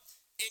lives? Well,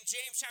 in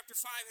James chapter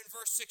 5 and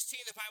verse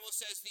 16, the Bible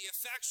says, the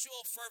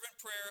effectual fervent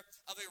prayer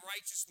of a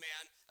righteous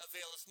man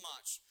availeth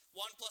much.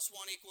 1 +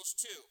 1 =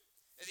 2.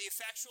 The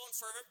effectual and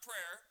fervent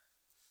prayer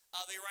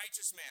of a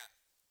righteous man.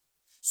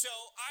 So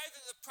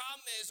either the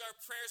problem is our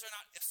prayers are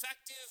not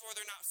effective, or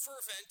they're not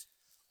fervent,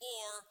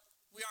 or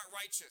we aren't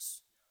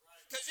righteous.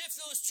 Because if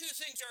those two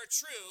things are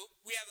true,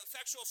 we have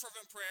effectual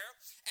fervent prayer,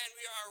 and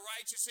we are a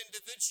righteous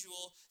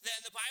individual,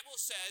 then the Bible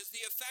says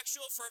the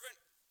effectual fervent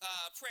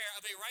prayer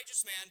of a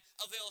righteous man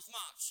availeth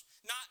much.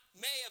 Not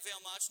may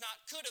avail much,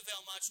 not could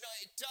avail much. No,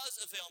 it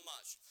does avail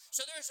much.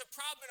 So there's a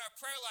problem in our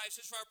prayer lives.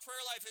 If our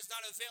prayer life is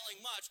not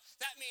availing much,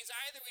 that means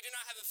either we do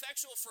not have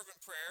effectual fervent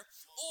prayer,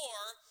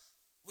 or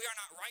we are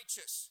not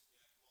righteous.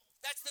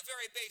 That's the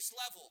very base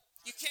level.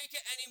 You can't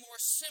get any more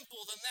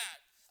simple than that.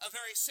 A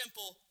very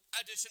simple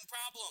addition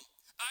problem.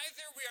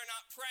 Either we are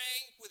not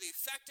praying with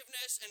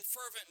effectiveness and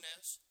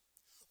ferventness,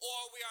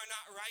 or we are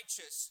not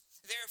righteous.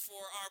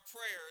 Therefore, our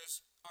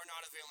prayers are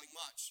not availing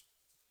much.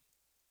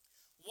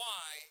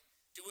 Why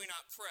do we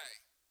not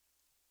pray?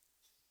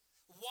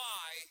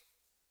 Why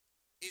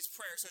is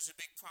prayer such a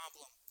big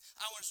problem?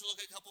 I want us to look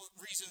at a couple of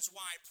reasons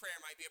why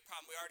prayer might be a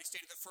problem. We already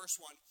stated the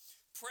first one.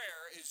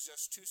 Prayer is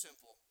just too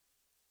simple.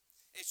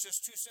 It's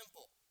just too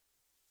simple.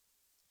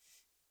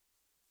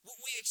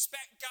 We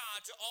expect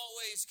God to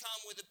always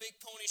come with a big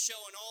pony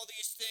show and all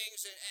these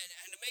things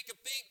and to make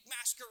a big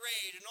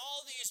masquerade and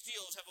all these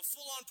deals, have a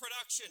full-on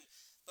production.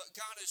 But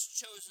God has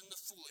chosen the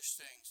foolish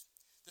things,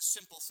 the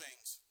simple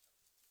things.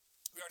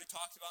 We already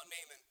talked about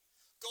Naaman.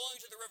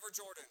 Going to the River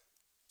Jordan.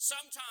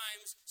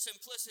 Sometimes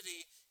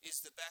simplicity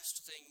is the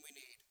best thing we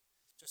need.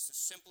 Just the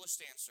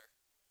simplest answer.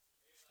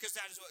 Because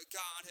that is what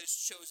God has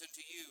chosen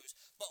to use.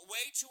 But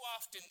way too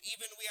often,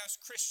 even we as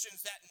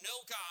Christians that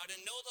know God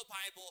and know the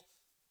Bible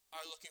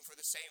are looking for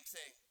the same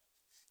thing.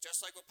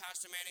 Just like what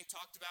Pastor Manning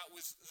talked about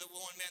with the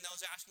one man that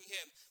was asking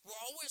him. We're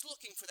always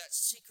looking for that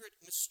secret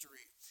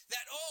mystery.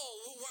 That,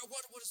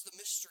 what is the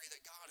mystery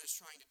that God is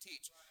trying to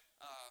teach?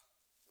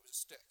 It was a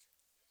stick.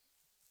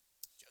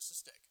 Just a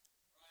stick.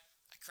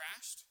 I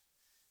crashed.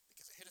 The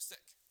because I hit a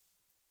stick.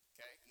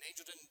 Okay, an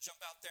angel didn't jump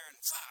out there and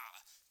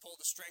pull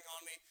the string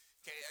on me.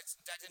 Okay,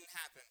 that didn't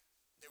happen.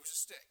 There was a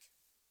stick.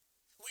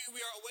 We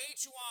are way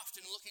too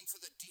often looking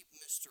for the deep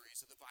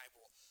mysteries of the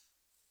Bible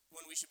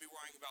when we should be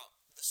worrying about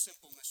the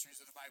simple mysteries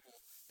of the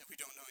Bible that we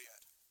don't know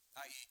yet,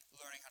 i.e.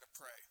 learning how to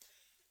pray.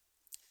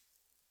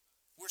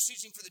 We're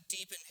searching for the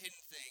deep and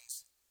hidden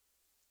things,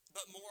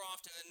 but more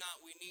often than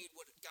not, we need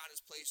what God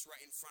has placed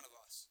right in front of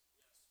us.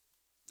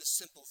 The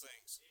simple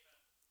things.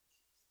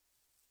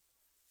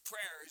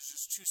 Prayer is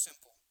just too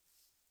simple.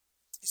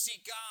 You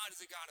see, God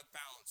is a God of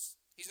balance.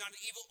 He's not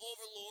an evil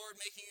overlord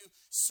making you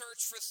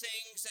search for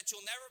things that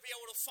you'll never be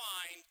able to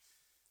find,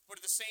 but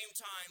at the same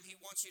time, he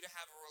wants you to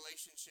have a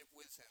relationship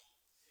with him.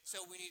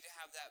 So we need to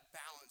have that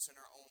balance in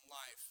our own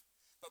life.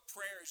 But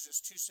prayer is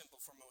just too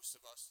simple for most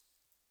of us.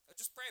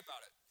 Just pray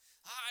about it.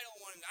 I don't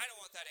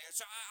want that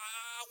answer.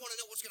 I want to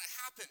know what's going to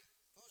happen.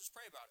 Well, just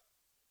pray about it.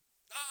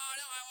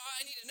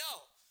 I need to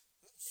know.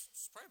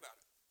 Just pray about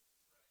it.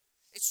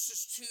 It's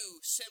just too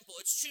simple.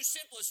 It's too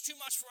simple. It's too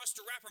much for us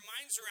to wrap our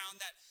minds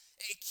around that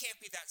it can't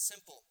be that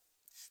simple.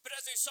 But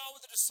as they saw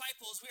with the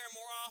disciples, we are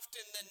more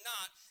often than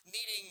not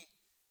needing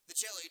the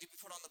jelly to be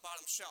put on the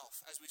bottom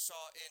shelf, as we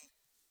saw in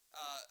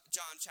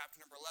John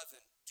chapter number 11.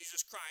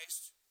 Jesus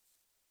Christ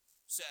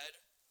said,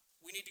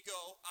 we need to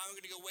go. I'm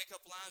going to go wake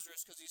up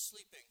Lazarus because he's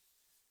sleeping.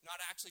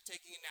 Not actually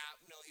taking a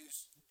nap. No, he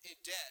was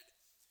dead.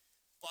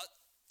 But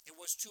it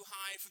was too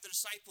high for the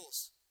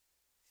disciples.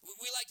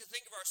 We like to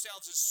think of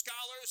ourselves as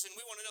scholars, and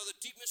we want to know the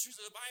deep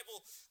mysteries of the Bible,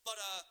 but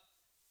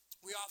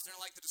we often are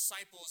like the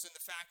disciples in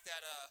the fact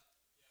that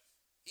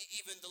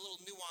even the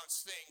little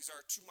nuanced things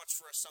are too much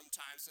for us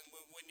sometimes, and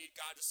we need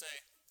God to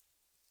say,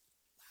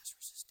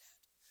 Lazarus is dead.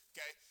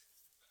 Okay?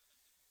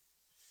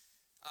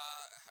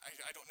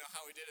 I don't know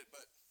how he did it,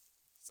 but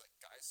it's like,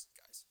 guys,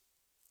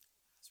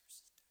 Lazarus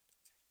is dead.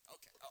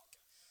 Okay.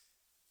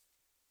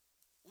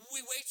 We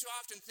way too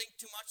often think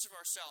too much of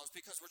ourselves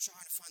because we're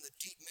trying to find the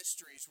deep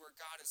mysteries where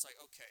God is like,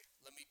 okay,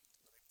 let me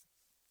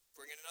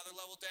bring it another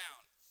level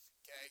down.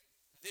 Okay?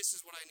 This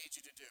is what I need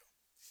you to do.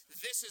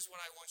 This is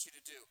what I want you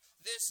to do.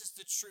 This is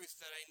the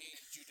truth that I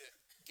need you to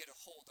get a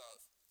hold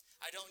of.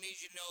 I don't need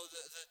you to know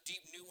the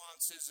deep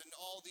nuances and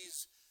all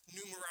these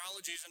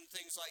numerologies and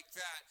things like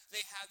that.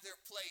 They have their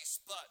place,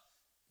 but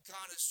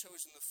God has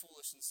chosen the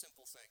foolish and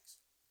simple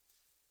things.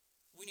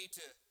 We need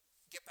to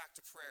get back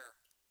to prayer.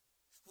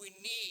 We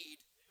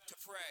need to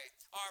pray.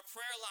 Our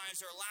prayer lives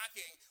are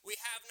lacking. We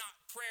have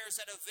not prayers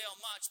that avail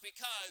much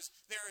because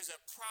there is a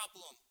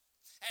problem.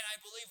 And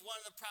I believe one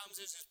of the problems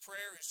is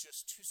prayer is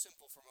just too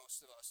simple for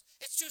most of us.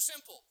 It's too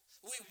simple.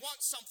 We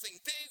want something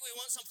big. We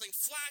want something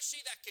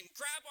flashy that can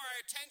grab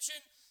our attention.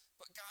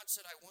 But God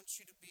said, I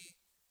want you to be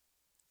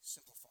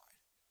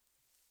simplified.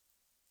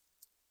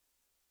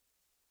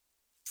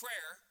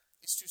 Prayer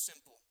is too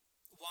simple.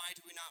 Why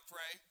do we not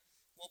pray?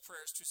 Well,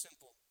 prayer is too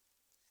simple.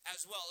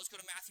 As well, let's go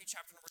to Matthew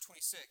chapter number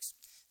 26.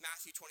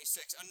 Matthew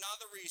 26.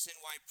 Another reason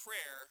why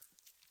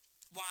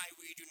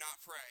we do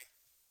not pray.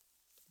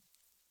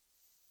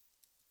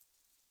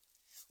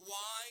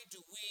 Why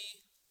do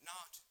we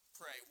not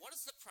pray? What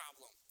is the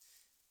problem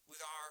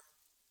with our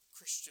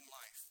Christian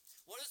life?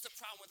 What is the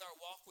problem with our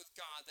walk with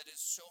God that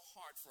is so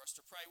hard for us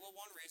to pray? Well,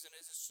 one reason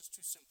is it's just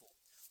too simple.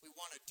 We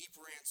want a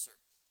deeper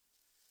answer.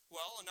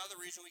 Well, another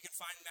reason we can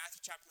find in Matthew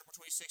chapter number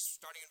 26,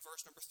 starting in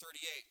verse number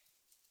 38.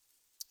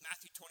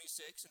 Matthew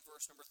 26 and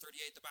verse number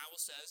 38, the Bible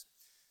says,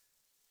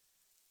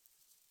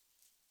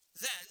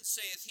 Then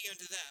saith he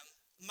unto them,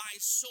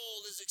 My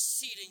soul is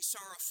exceeding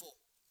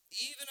sorrowful,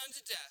 even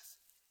unto death.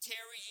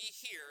 Tarry ye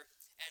here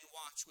and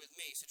watch with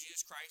me. So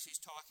Jesus Christ, he's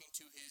talking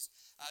to his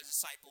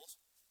disciples.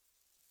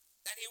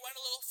 And he went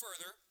a little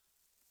further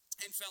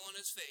and fell on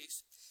his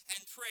face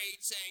and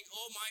prayed, saying,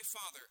 O my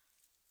Father,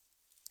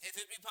 if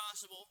it be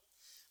possible,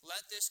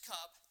 let this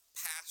cup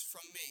pass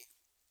from me.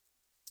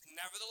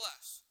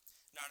 Nevertheless,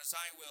 not as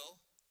I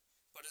will,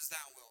 but as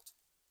thou wilt.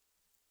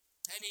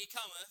 And he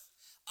cometh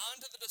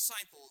unto the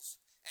disciples,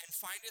 and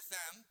findeth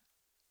them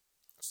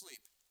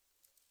asleep.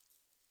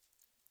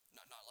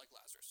 Not like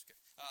Lazarus. Okay.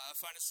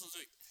 Findeth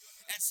asleep.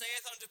 And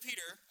saith unto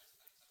Peter,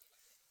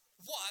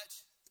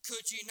 What,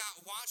 could ye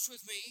not watch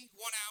with me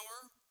 1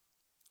 hour?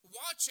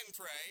 Watch and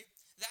pray,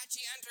 that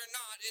ye enter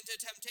not into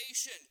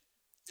temptation.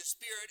 The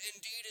spirit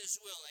indeed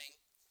is willing,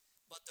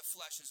 but the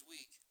flesh is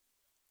weak.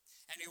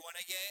 And he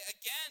went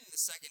again the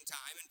second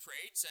time and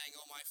prayed, saying,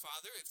 O my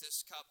Father, if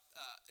this cup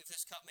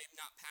may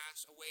not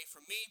pass away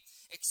from me,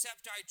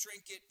 except I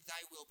drink it,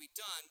 thy will be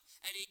done.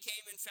 And he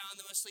came and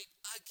found them asleep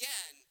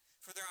again,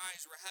 for their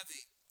eyes were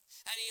heavy.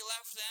 And he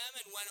left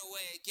them and went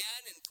away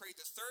again and prayed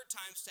the third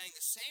time, saying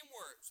the same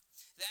words.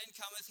 Then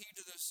cometh he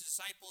to the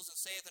disciples and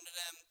saith unto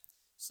them,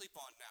 Sleep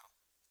on now,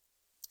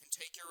 and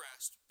take your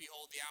rest.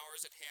 Behold, the hour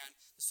is at hand.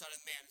 The Son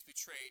of Man is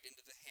betrayed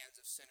into the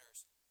hands of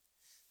sinners.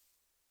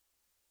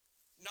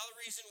 Another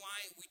reason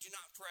why we do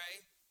not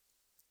pray,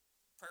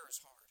 prayer is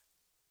hard.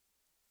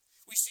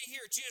 We see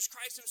here, Jesus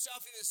Christ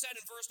himself even said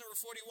in verse number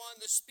 41,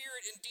 the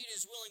spirit indeed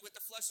is willing, but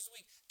the flesh is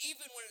weak.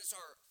 Even when it's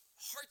our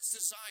heart's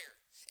desire.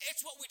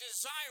 It's what we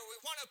desire. We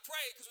want to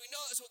pray because we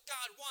know it's what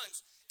God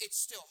wants. It's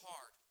still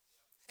hard.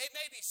 It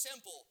may be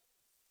simple,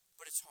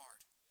 but it's hard.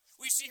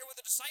 We see here with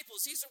the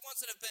disciples, these are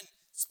ones that have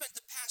spent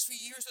the past few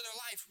years of their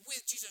life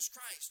with Jesus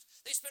Christ.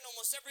 They spend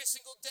almost every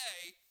single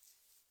day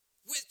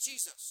with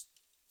Jesus.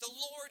 The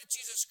Lord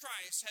Jesus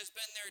Christ has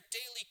been their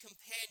daily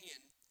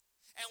companion.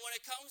 And when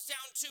it comes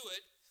down to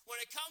it, when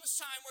it comes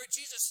time where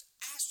Jesus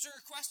asked a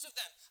request of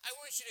them, I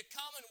want you to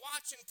come and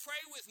watch and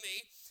pray with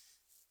me,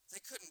 they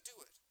couldn't do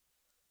it.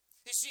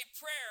 You see,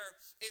 prayer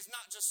is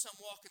not just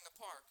some walk in the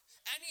park.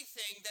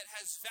 Anything that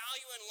has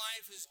value in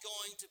life is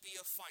going to be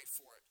a fight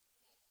for it.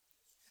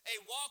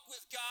 A walk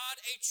with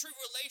God, a true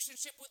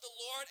relationship with the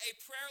Lord, a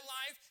prayer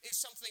life is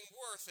something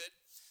worth it.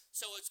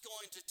 So it's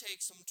going to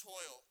take some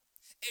toil.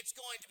 It's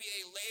going to be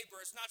a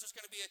labor. It's not just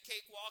going to be a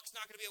cakewalk. It's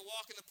not going to be a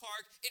walk in the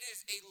park. It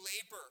is a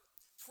labor.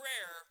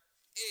 Prayer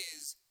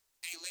is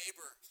a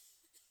labor.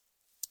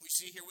 We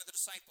see here with the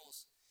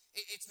disciples,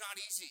 it's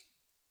not easy.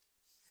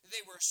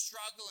 They were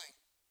struggling.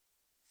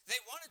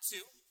 They wanted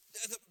to.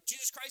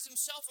 Jesus Christ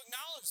himself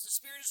acknowledged the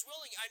Spirit is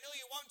willing. I know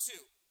you want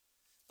to,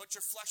 but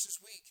your flesh is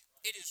weak.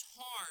 It is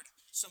hard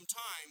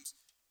sometimes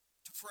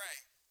to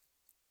pray.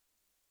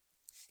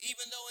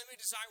 Even though we may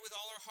desire with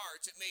all our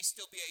hearts, it may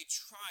still be a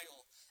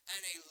trial and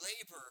a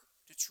labor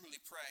to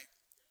truly pray.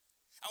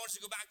 I want us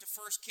to go back to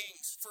 1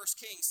 Kings 17.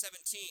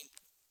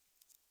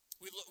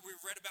 We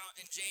read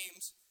about in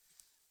James,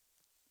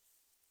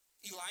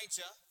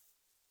 Elijah,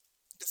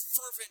 the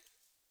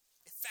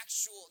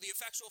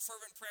effectual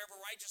fervent prayer of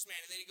a righteous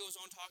man. And then he goes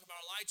on to talk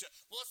about Elijah.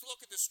 Well, let's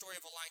look at the story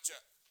of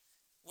Elijah.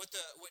 What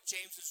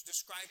James is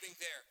describing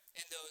there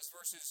in those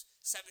verses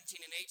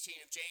 17 and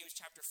 18 of James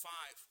chapter 5.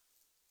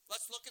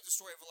 Let's look at the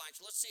story of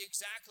Elijah. Let's see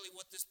exactly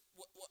what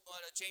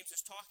James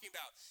is talking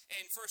about.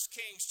 In 1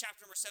 Kings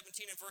chapter number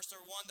 17 and verse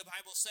number 1, the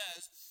Bible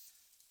says,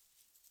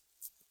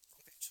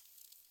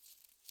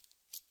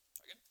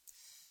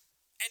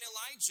 and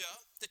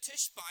Elijah, the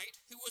Tishbite,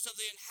 who was of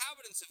the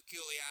inhabitants of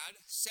Gilead,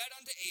 said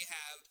unto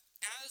Ahab,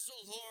 as the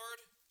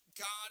Lord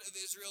God of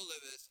Israel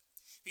liveth,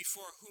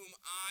 before whom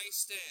I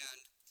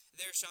stand,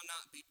 there shall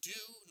not be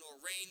dew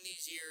nor rain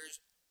these years,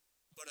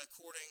 but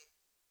according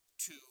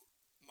to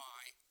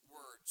my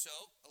word.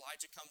 So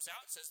Elijah comes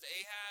out and says to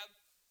Ahab,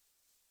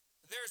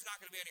 there's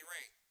not going to be any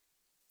rain.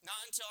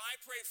 Not until I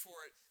pray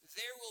for it.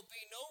 There will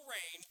be no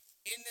rain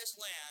in this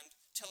land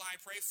till I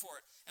pray for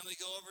it. And we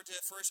go over to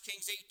 1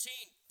 Kings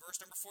 18,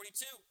 verse number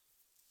 42.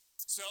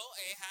 So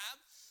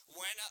Ahab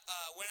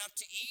went up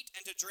to eat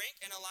and to drink,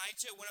 and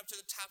Elijah went up to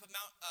the top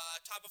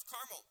of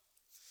Carmel.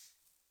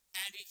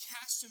 And he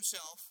cast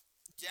himself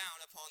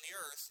down upon the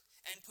earth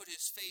and put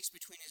his face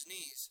between his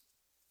knees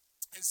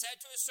and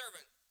said to his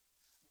servant,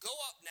 go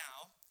up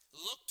now,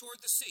 look toward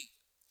the sea.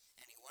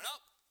 And he went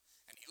up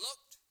and he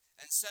looked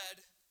and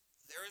said,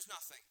 there is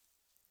nothing.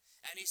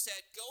 And he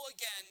said, go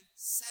again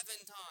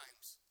 7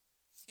 times.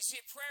 You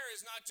see, prayer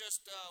is not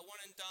just one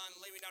and done,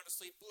 lay me down to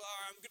sleep,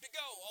 I'm good to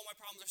go, all my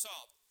problems are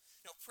solved.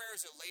 No, prayer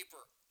is a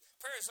labor.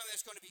 Prayer is something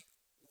that's going to be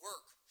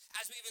work.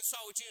 As we even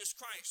saw with Jesus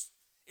Christ,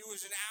 it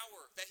was an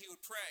hour that he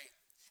would pray,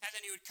 and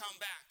then he would come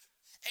back.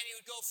 And he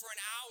would go for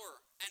an hour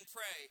and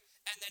pray,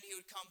 and then he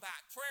would come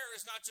back. Prayer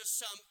is not just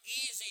some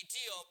easy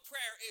deal.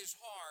 Prayer is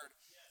hard.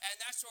 And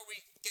that's where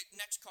we get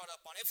next caught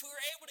up on. If we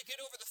were able to get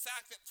over the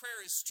fact that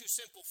prayer is too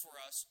simple for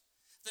us,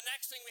 the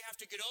next thing we have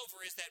to get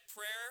over is that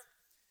prayer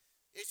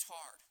is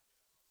hard.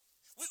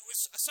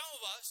 Some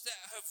of us that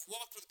have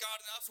walked with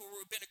God enough, or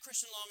we've been a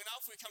Christian long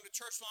enough, we come to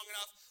church long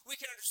enough, we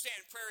can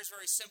understand prayer is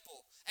very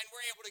simple, and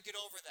we're able to get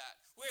over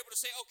that. We're able to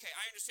say, okay,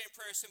 I understand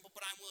prayer is simple,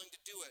 but I'm willing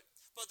to do it.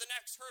 But the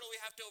next hurdle we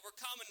have to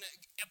overcome in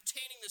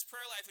obtaining this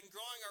prayer life and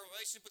growing our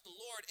relationship with the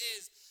Lord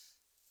is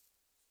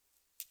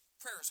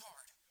prayer is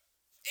hard.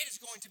 It is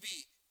going to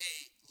be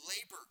a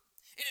labor.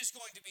 It is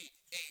going to be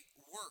a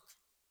work.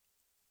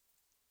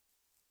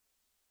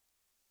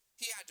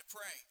 He had to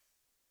pray.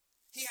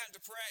 He had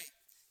to pray.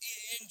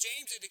 In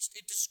James,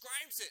 it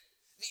describes it,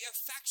 the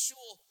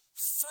effectual,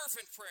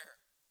 fervent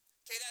prayer.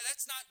 Okay,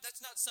 that's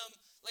not some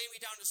lay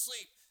me down to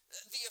sleep.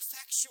 The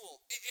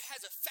effectual, it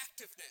has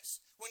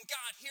effectiveness. When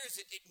God hears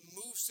it, it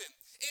moves him.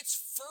 It's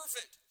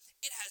fervent.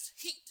 It has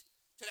heat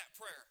to that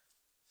prayer.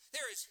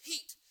 There is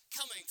heat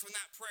coming from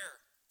that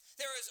prayer.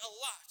 There is a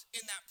lot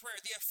in that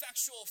prayer. The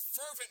effectual,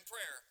 fervent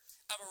prayer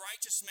of a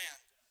righteous man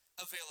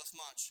availeth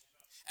much.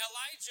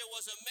 Elijah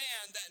was a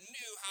man that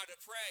knew how to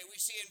pray.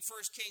 We see in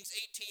 1 Kings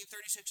 18,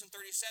 36 and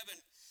 37.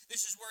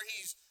 This is where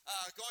he's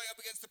going up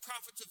against the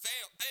prophets of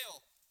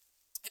Baal.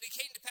 And it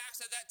came to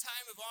pass at that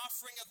time of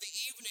offering of the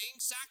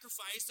evening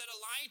sacrifice that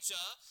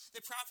Elijah,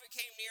 the prophet,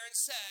 came near and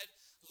said,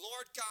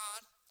 Lord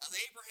God of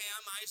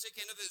Abraham,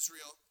 Isaac, and of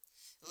Israel,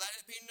 let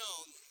it be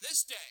known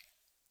this day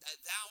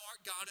that thou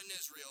art God in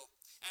Israel,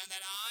 and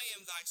that I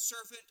am thy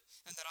servant,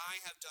 and that I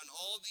have done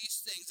all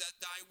these things at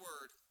thy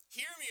word.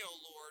 Hear me, O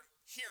Lord,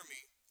 hear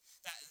me,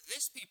 that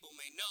this people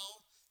may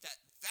know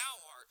that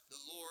thou art the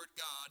Lord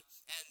God,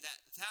 and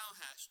that thou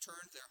hast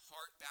turned their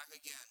heart back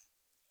again.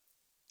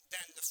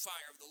 Then the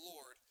fire of the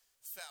Lord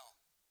fell.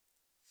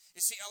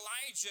 You see,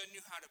 Elijah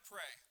knew how to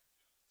pray.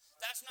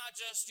 That's not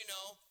just,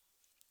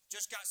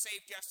 just got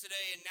saved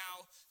yesterday and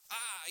now,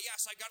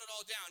 yes, I got it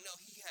all down. No,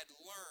 he had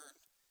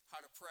learned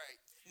how to pray.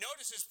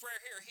 Notice his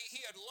prayer here.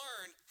 He had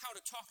learned how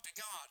to talk to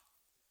God.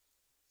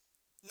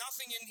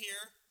 Nothing in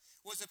here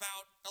was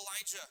about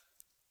Elijah.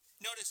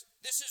 Notice,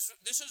 this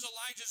is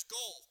Elijah's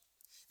goal,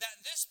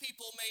 that this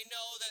people may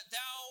know that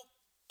thou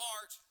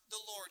art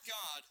the Lord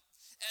God,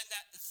 and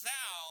that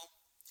thou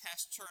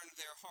hast turned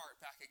their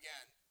heart back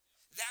again.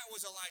 That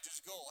was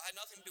Elijah's goal. It had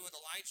nothing to do with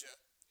Elijah.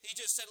 He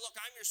just said, look,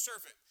 I'm your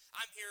servant.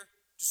 I'm here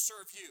to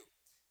serve you.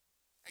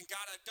 And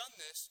God, I've done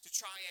this to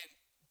try and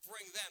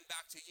bring them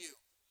back to you.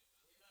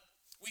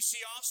 We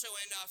see also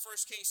in 1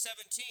 Kings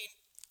 17, we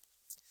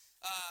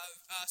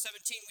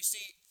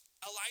see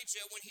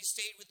Elijah, when he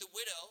stayed with the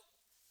widow,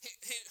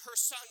 her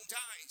son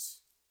dies.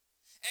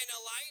 And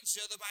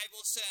Elijah, the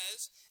Bible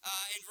says,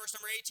 in verse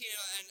number 18,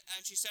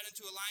 and she said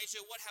unto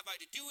Elijah, what have I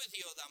to do with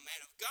thee, O thou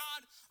man of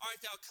God? Art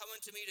thou come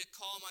unto me to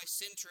call my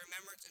sin to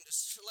remembrance and to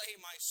slay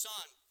my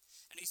son?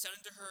 And he said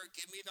unto her,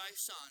 give me thy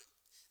son.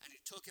 And he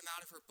took him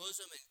out of her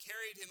bosom and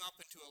carried him up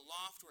into a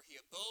loft where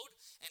he abode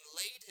and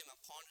laid him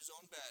upon his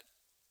own bed.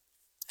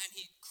 And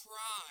he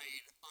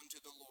cried unto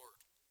the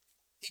Lord.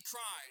 He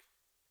cried.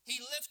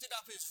 He lifted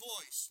up his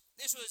voice.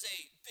 This was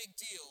a big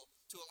deal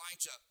to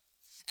Elijah.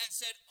 And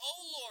said, O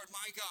Lord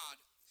my God,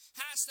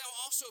 hast thou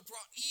also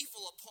brought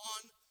evil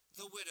upon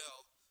the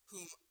widow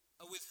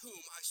with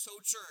whom I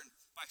sojourn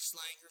by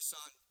slaying her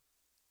son?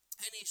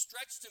 And he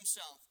stretched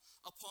himself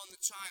upon the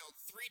child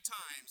 3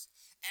 times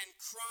and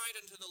cried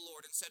unto the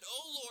Lord and said, O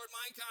Lord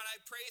my God,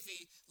 I pray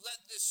thee,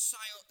 let this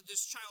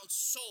child's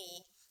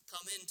soul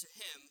come into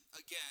him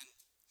again.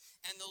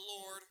 And the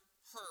Lord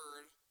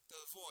heard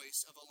the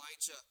voice of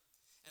Elijah,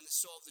 and the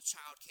soul of the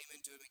child came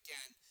into him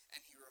again,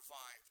 and he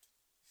revived.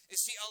 You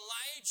see,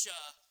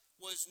 Elijah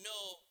was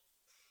no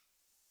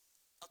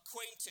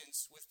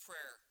acquaintance with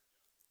prayer.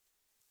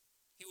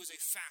 He was a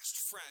fast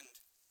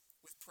friend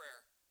with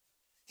prayer.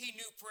 He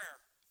knew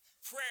prayer.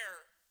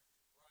 Prayer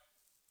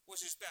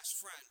was his best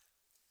friend.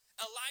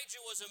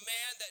 Elijah was a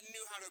man that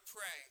knew how to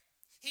pray.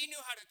 He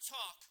knew how to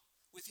talk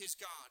with his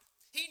God.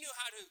 He knew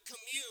how to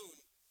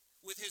commune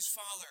with his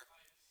Father.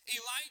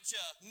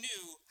 Elijah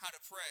knew how to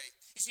pray.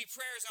 You see,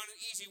 prayer is not an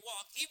easy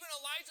walk. Even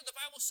Elijah, the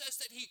Bible says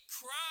that he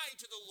cried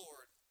to the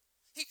Lord.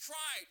 He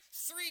cried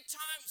 3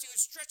 times. He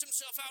would stretch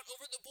himself out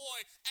over the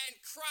boy and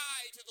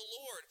cry to the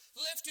Lord.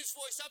 Lift his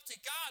voice up to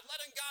God,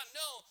 letting God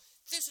know,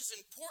 this is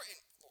important,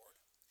 Lord.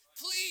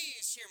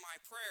 Please hear my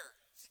prayer.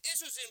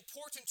 This was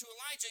important to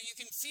Elijah. You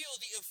can feel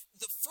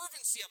the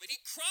fervency of it. He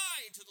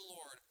cried to the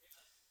Lord.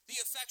 The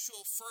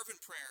effectual,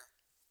 fervent prayer.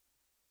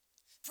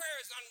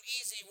 Prayer is not an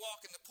easy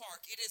walk in the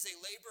park. It is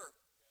a labor.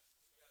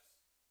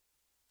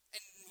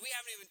 And we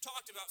haven't even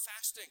talked about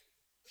fasting.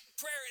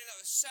 Prayer in and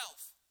of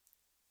itself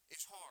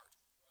is hard.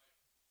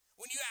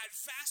 When you add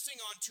fasting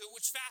onto it,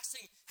 which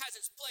fasting has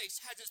its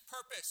place, has its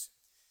purpose,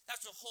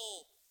 that's a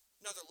whole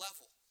nother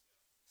level.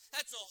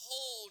 That's a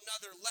whole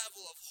nother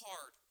level of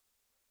hard.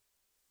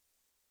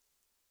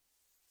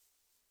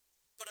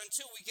 But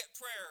until we get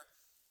prayer,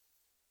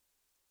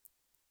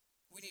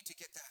 we need to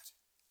get that.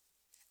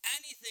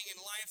 Anything in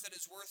life that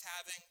is worth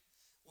having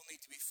will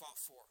need to be fought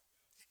for.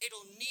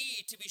 It'll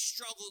need to be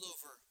struggled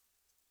over.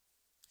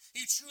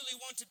 You truly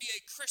want to be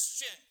a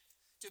Christian,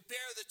 to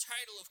bear the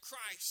title of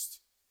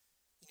Christ,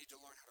 you need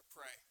to learn how to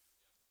pray.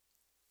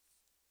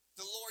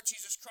 The Lord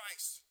Jesus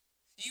Christ.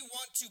 You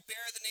want to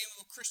bear the name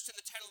of a Christian,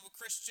 the title of a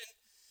Christian?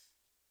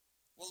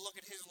 Well, look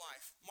at his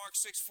life. Mark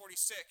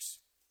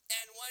 6:46.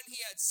 And when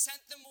he had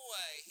sent them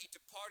away, he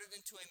departed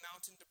into a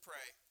mountain to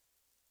pray.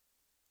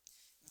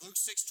 Luke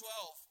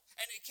 6:12.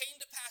 And it came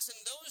to pass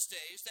in those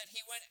days that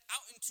he went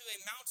out into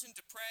a mountain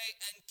to pray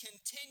and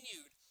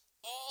continued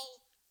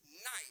all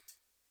night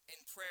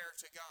in prayer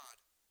to God.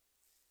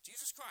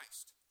 Jesus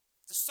Christ,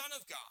 the Son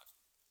of God,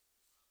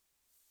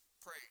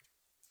 prayed.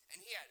 And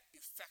he had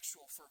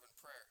effectual, fervent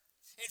prayer.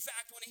 In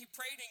fact, when he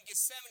prayed in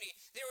Gethsemane,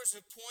 there was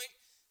a point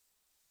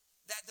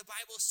that the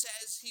Bible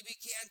says he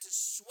began to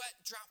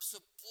sweat drops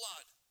of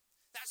blood.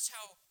 That's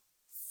how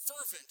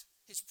fervent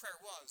his prayer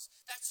was.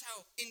 That's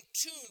how in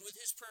tune with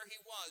his prayer he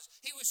was.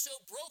 He was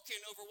so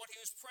broken over what he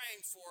was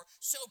praying for,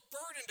 so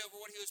burdened over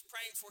what he was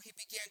praying for, he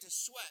began to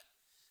sweat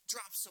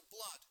drops of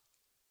blood.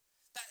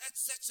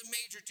 That's a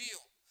major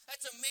deal.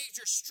 That's a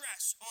major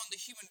stress on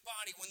the human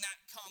body when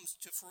that comes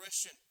to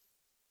fruition.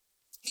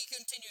 He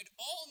continued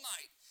all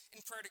night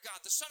in prayer to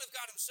God, the Son of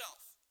God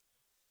himself.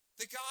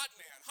 The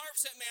God-man,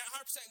 100% man,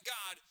 100%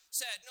 God,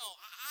 said, no,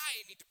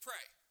 I need to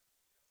pray.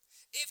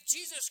 If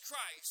Jesus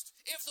Christ,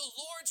 if the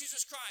Lord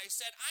Jesus Christ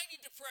said, I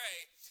need to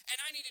pray,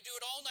 and I need to do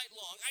it all night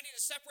long, I need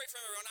to separate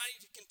from everyone, I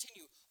need to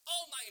continue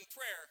all night in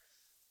prayer,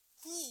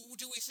 who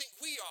do we think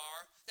we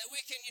are that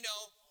we can,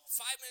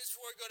 5 minutes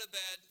before we go to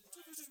bed,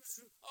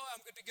 oh,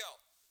 I'm good to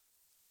go.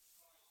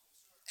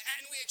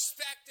 And we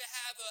expect to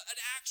have an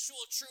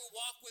actual true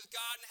walk with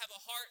God and have a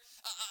heart,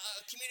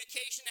 a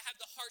communication, to have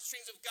the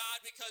heartstrings of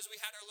God because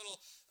we had our little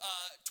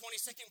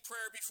 20-second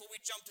prayer before we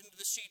jumped into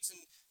the sheets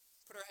and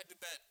put our head to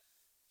bed.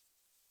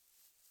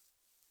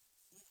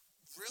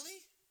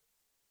 Really?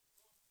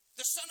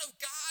 The Son of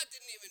God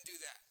didn't even do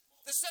that.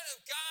 The Son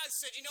of God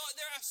said, you know what,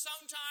 there are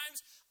some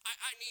times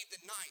I need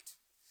the night.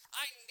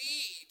 I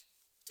need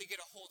to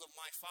get a hold of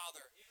my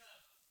Father.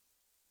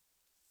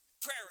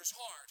 Prayer is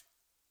hard.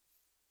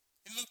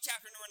 In Luke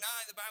chapter number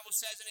 9, the Bible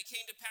says, and it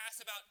came to pass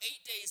about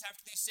 8 days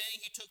after these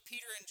saying, he took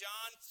Peter and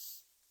John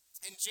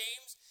and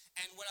James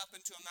and went up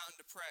into a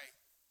mountain to pray.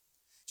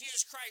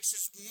 Jesus Christ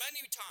has many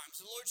times,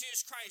 the Lord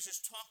Jesus Christ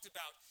has talked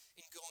about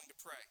in going to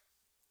pray.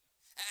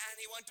 And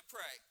he went to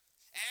pray.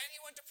 And he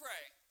went to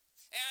pray.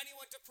 And he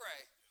went to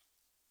pray.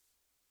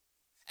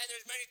 And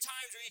there's many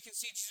times where you can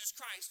see Jesus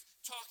Christ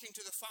talking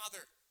to the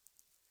Father.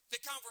 The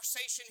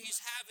conversation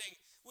he's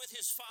having with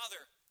his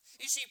Father.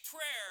 You see,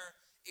 prayer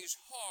is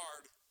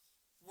hard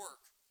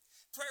work.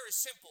 Prayer is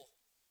simple.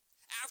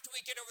 After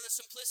we get over the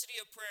simplicity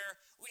of prayer,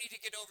 we need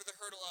to get over the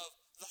hurdle of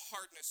the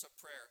hardness of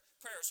prayer.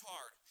 Prayer is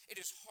hard. It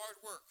is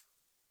hard work.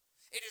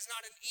 It is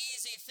not an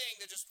easy thing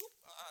that just,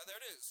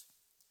 there it is.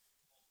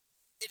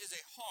 It is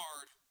a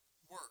hard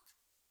work.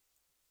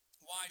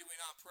 Why do we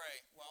not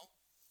pray? Well,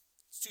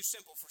 it's too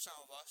simple for some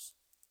of us.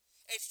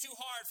 It's too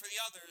hard for the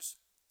others.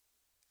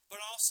 But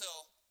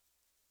also,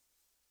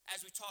 as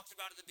we talked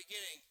about at the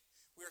beginning,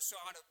 we are so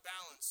out of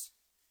balance.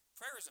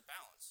 Prayer is a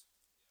balance.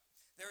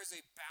 There is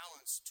a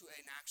balance to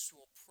an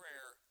actual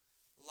prayer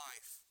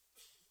life.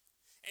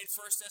 In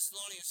 1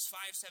 Thessalonians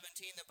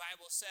 5:17, the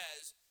Bible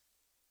says,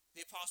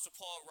 the Apostle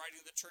Paul writing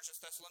to the church of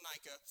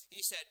Thessalonica,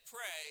 he said,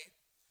 pray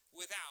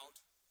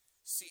without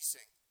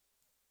ceasing.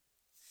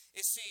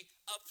 You see,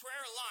 a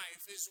prayer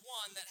life is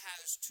one that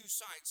has two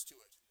sides to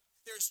it.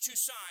 There's two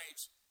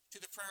sides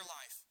to the prayer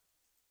life.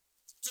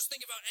 Just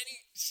think about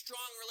any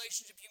strong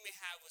relationship you may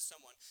have with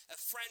someone, a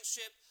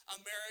friendship,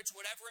 a marriage,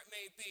 whatever it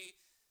may be.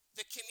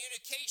 The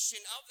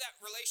communication of that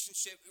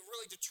relationship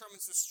really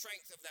determines the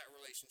strength of that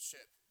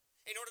relationship.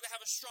 In order to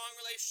have a strong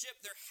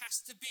relationship, there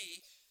has to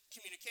be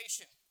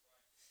communication.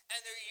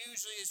 And there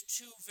usually is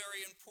two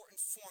very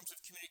important forms of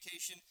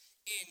communication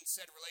in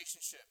said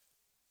relationship.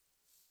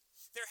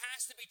 There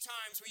has to be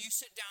times where you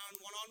sit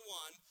down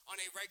one-on-one on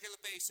a regular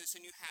basis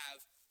and you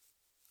have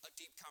a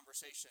deep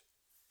conversation.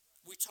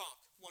 We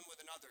talk one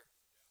with another.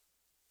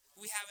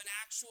 We have an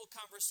actual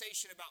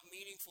conversation about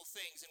meaningful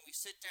things, and we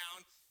sit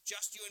down,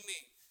 just you and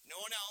me,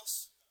 no one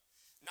else,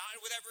 not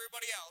with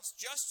everybody else,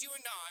 just you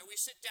and I. We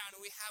sit down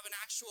and we have an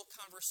actual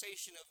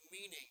conversation of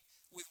meaning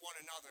with one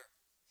another.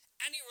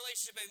 Any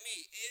relationship with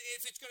me,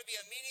 if it's going to be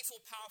a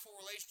meaningful, powerful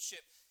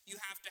relationship,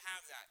 you have to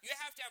have that. You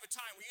have to have a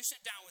time where you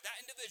sit down with that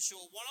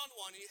individual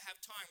one-on-one, and you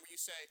have time where you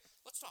say,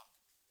 let's talk,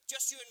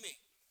 just you and me.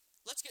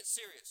 Let's get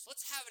serious.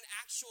 Let's have an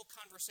actual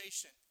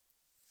conversation.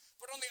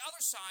 But on the other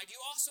side, you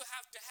also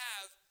have to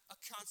have a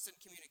constant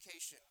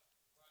communication.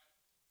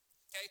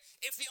 Okay?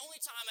 If the only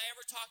time I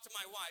ever talked to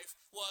my wife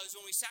was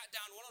when we sat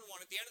down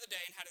one-on-one at the end of the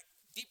day and had a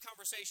deep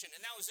conversation,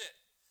 and that was it.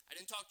 I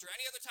didn't talk to her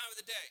any other time of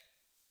the day.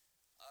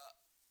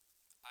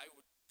 I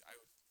would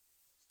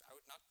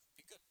not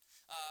be good.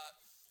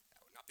 That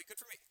would not be good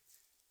for me.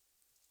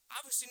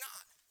 Obviously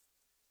not.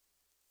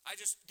 I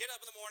just get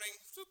up in the morning,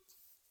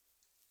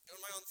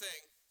 doing my own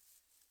thing.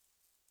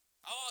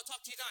 Oh, I'll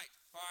talk to you tonight.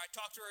 Or I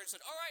talked to her and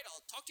said, all right,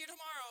 I'll talk to you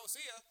tomorrow.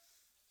 See ya.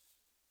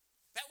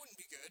 That wouldn't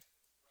be good.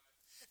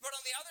 But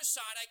on the other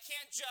side, I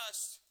can't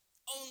just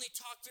only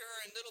talk to her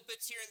in little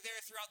bits here and there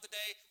throughout the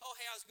day. Oh,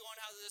 hey, how's it going?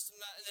 How's this and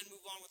that? And then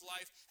move on with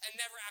life and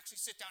never actually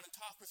sit down and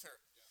talk with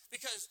her.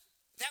 Because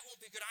that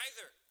won't be good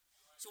either.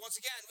 So once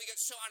again, we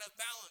get so out of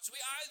balance. We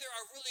either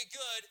are really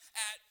good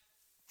at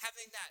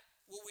having that,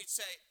 what we'd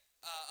say,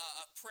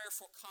 a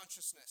prayerful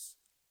consciousness.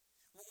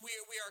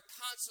 We are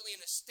constantly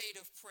in a state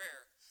of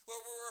prayer where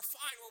we're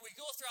fine, where we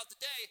go throughout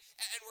the day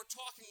and we're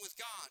talking with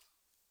God.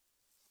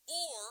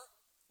 Or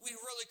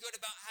we're really good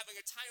about having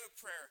a time of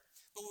prayer,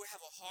 but we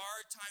have a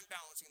hard time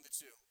balancing the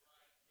two.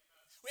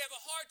 We have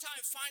a hard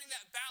time finding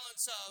that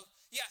balance of,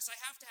 yes, I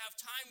have to have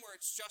time where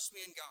it's just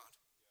me and God.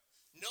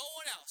 No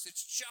one else.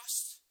 It's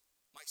just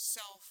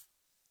myself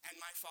and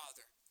my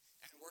Father,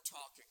 and we're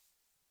talking.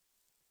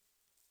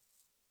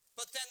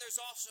 But then there's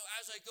also,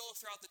 as I go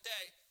throughout the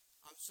day,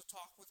 I'm still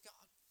talking with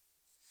God.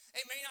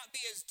 It may not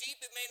be as deep,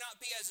 it may not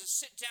be as a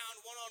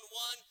sit-down,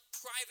 one-on-one,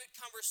 private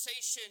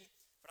conversation,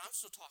 but I'm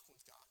still talking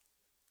with God.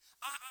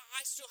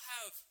 I still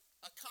have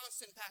a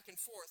constant back and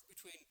forth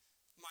between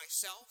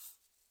myself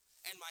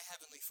and my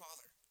Heavenly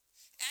Father.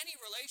 Any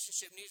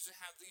relationship needs to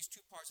have these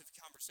two parts of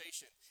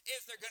conversation.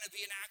 If they're going to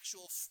be an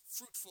actual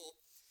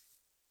fruitful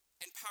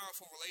and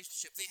powerful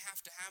relationship, they have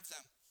to have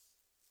them.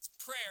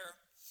 Prayer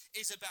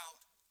is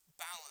about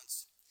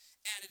balance,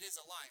 and it is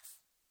a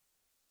life.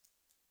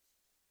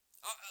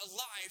 A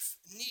life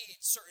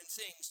needs certain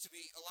things to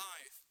be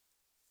alive.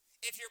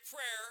 If your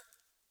prayer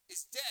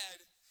is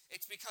dead,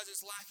 it's because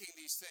it's lacking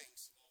these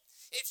things.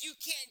 If you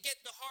can't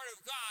get the heart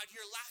of God,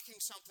 you're lacking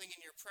something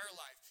in your prayer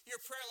life. Your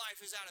prayer life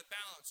is out of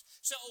balance.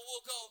 So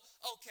we'll go,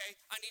 okay,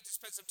 I need to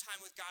spend some time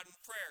with God in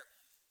prayer.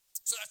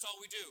 So that's all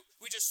we do.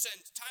 We just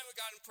spend time with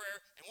God in prayer,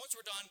 and once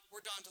we're done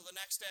till the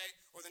next day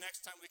or the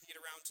next time we can get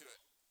around to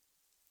it.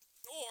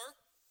 Or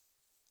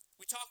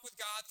We talk with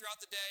God throughout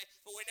the day,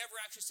 but we never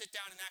actually sit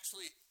down and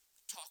actually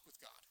talk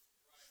with God.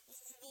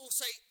 We'll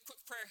say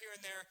quick prayer here and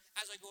there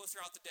as I go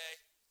throughout the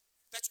day.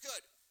 That's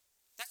good.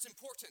 That's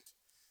important.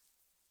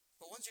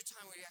 But when's your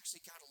time where you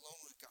actually got alone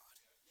with God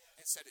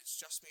and said, it's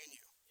just me and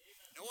you?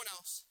 No one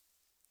else,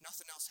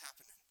 nothing else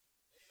happening.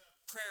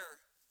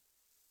 Prayer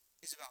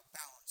is about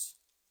balance.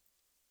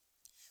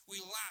 We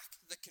lack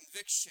the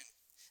conviction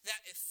that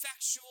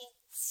effectual,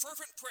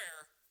 fervent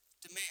prayer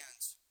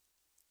demands,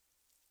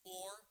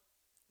 or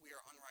we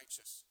are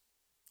unrighteous,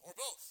 or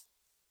both.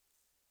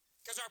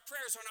 Because our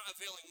prayers are not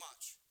availing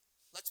much.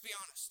 Let's be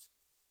honest.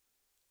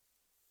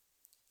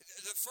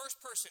 The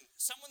first person,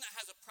 someone that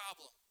has a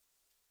problem,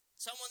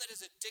 someone that is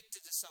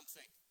addicted to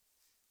something,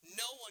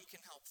 no one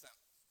can help them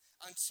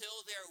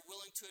until they are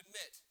willing to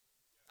admit,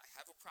 I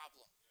have a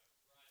problem.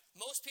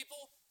 Most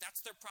people,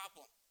 that's their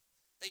problem.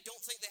 They don't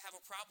think they have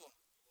a problem.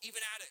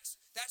 Even addicts.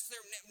 That's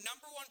their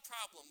number one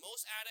problem.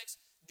 Most addicts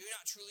do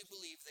not truly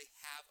believe they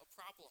have a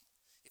problem.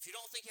 If you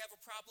don't think you have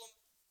a problem,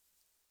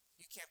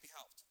 you can't be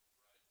helped.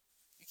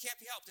 You can't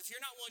be helped. If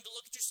you're not willing to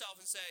look at yourself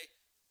and say,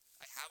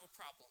 I have a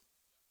problem,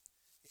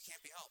 you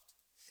can't be helped.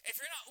 If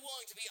you're not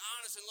willing to be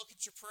honest and look at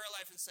your prayer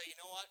life and say, you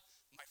know what,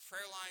 my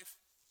prayer life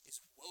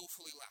is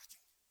woefully lacking.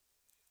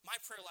 My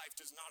prayer life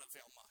does not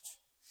avail much.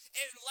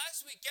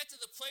 Unless we get to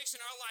the place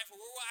in our life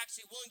where we're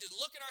actually willing to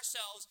look at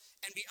ourselves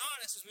and be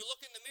honest as we look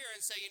in the mirror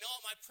and say, you know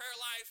what, my prayer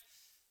life,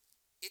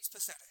 it's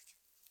pathetic.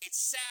 It's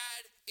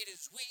sad, it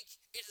is weak,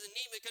 it is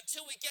anemic.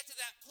 Until we get to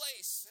that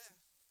place,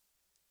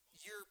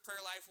 your prayer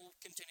life will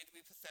continue to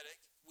be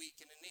pathetic, weak,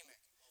 and anemic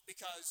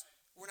because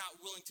we're not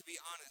willing to be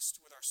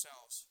honest with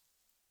ourselves.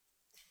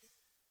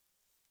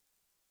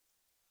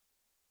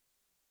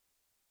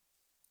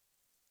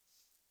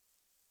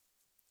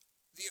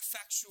 The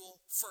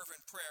effectual,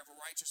 fervent prayer of a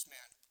righteous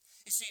man.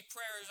 You see,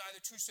 prayer is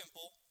either too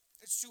simple,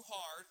 it's too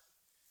hard,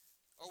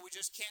 or we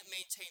just can't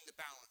maintain the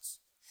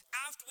balance.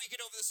 After we get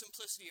over the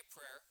simplicity of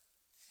prayer,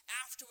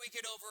 after we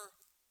get over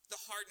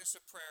the hardness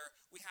of prayer,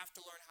 we have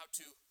to learn how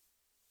to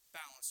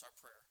balance our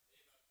prayer.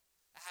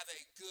 Have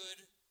a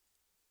good,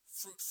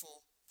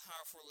 fruitful,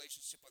 powerful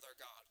relationship with our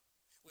God,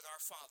 with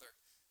our Father,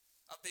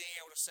 of being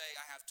able to say,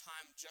 I have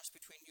time just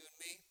between you and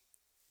me,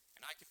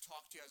 and I can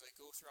talk to you as I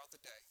go throughout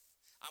the day.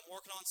 I'm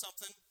working on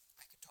something,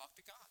 I can talk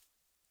to God.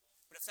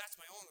 But if that's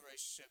my own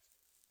relationship,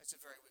 that's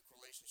a very weak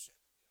relationship.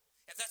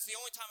 If that's the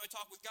only time I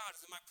talk with God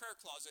is in my prayer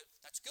closet,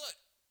 that's good.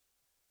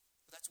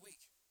 But that's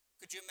weak.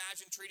 Could you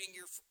imagine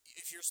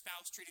if your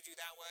spouse treated you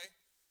that way?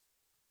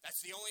 That's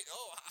the only,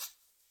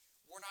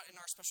 we're not in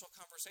our special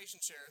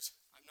conversation chairs.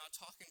 I'm not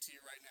talking to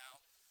you right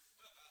now.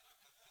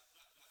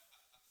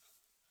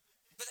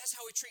 But that's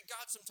how we treat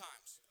God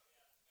sometimes.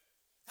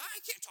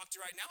 I can't talk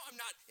to you right now. I'm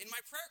not in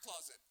my prayer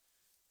closet.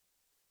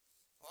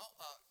 Well,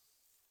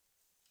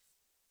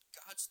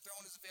 God's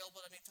throne is available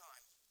at any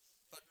time,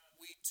 but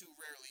we too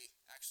rarely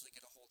actually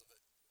get a hold of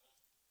it.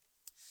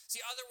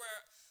 See,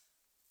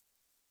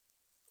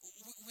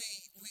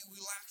 we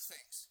lack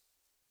things.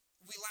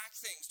 We lack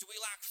things. Do we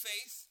lack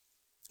faith?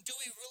 Do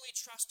we really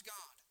trust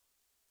God?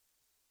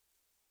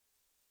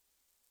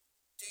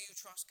 Do you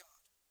trust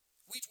God?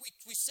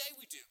 We say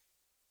we do,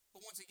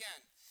 but once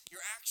again,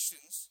 your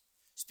actions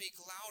speak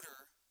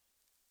louder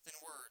than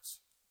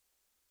words.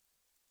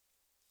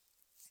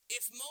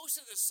 If most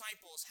of the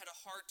disciples had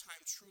a hard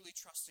time truly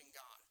trusting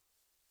God,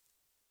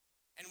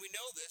 and we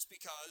know this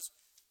because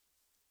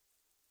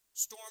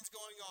storms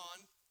going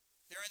on,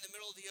 they're in the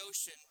middle of the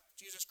ocean,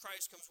 Jesus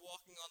Christ comes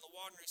walking on the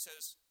water and he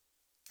says,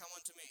 come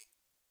unto me.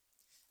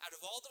 Out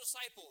of all the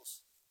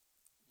disciples,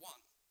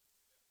 one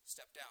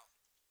stepped down.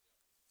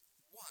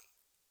 One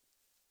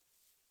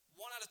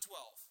out of 12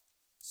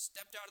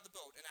 stepped out of the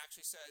boat and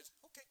actually said,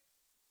 okay.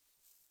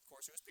 Of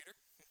course, it was Peter.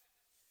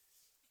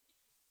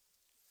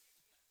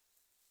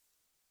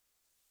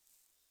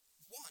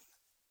 One.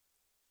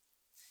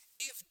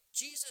 If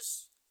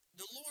Jesus,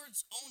 the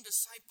Lord's own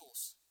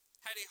disciples,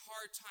 had a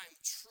hard time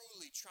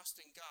truly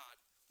trusting God,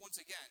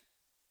 once again,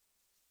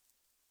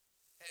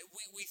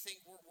 we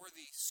think we're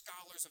the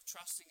scholars of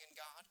trusting in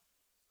God.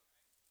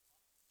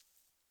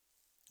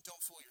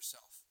 Don't fool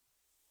yourself.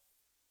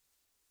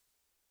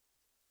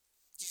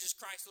 Jesus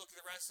Christ looked at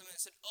the rest of them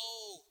and said,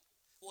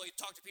 he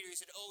talked to Peter, he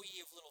said,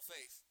 ye of little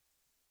faith.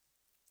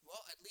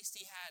 Well, at least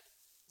he had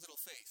little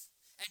faith.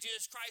 And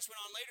Jesus Christ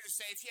went on later to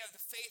say, if you have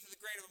the faith of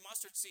the grain of a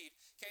mustard seed,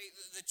 okay,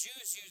 the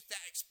Jews used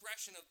that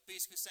expression of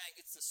basically saying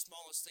it's the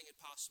smallest thing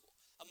possible.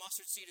 A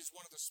mustard seed is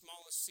one of the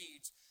smallest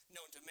seeds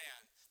known to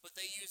man. But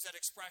they use that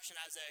expression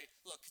as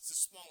it's the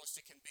smallest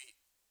it can be.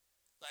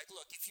 Like,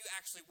 look, if you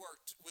actually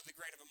worked with the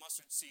grain of a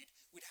mustard seed,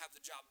 we'd have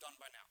the job done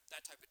by now.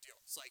 That type of deal.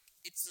 It's like,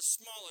 it's the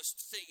smallest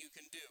thing you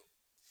can do.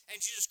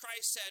 And Jesus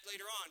Christ said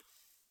later on,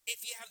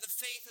 if you have the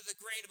faith of the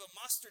grain of a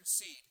mustard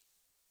seed,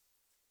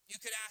 you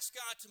could ask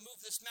God to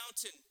move this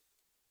mountain,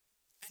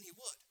 and he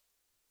would.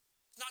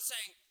 It's not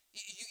saying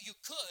you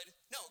could.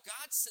 No,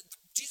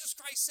 Jesus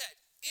Christ said,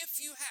 if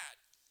you had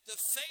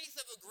the faith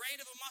of a grain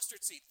of a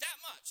mustard seed,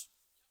 that much,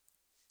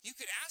 you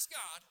could ask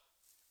God,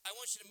 I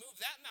want you to move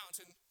that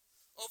mountain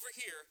over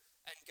here,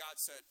 and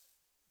God said,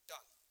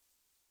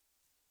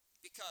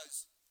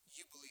 Because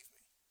you believe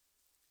me.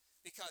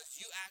 Because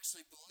you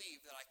actually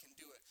believe that I can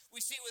do it. We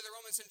see it with the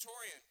Roman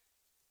centurion.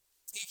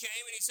 He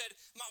came and he said,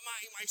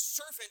 my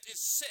servant is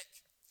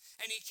sick.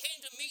 And he came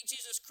to meet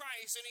Jesus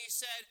Christ, and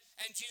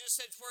Jesus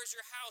said, where's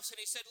your house?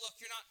 And he said, look,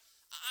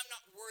 I'm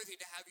not worthy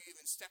to have you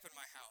even step in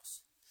my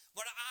house.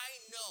 But I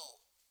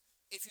know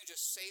if you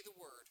just say the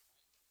word,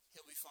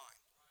 he'll be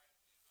fine.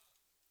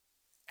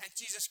 And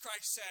Jesus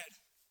Christ said,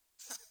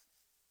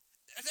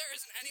 there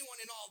isn't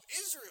anyone in all of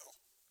Israel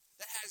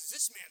that has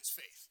this man's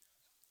faith.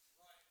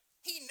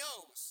 He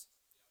knows.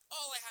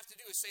 All I have to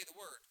do is say the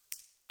word.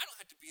 I don't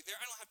have to be there.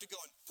 I don't have to go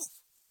and poof,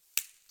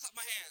 clap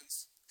my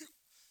hands.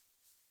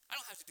 I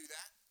don't have to do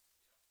that.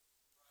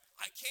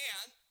 I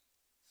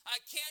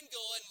can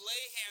go and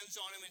lay hands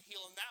on him and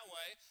heal him that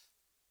way,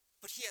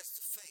 but he has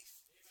the faith.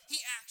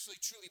 He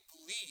actually truly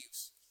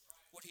believes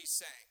what he's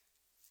saying.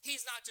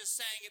 He's not just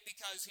saying it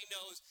because he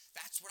knows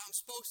that's what I'm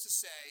supposed to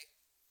say.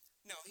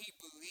 No, he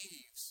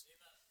believes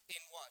in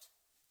what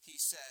he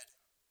said.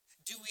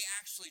 Do we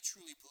actually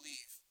truly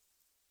believe?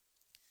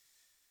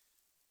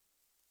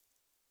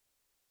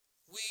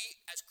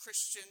 We as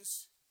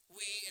Christians,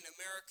 we in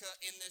America,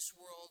 in this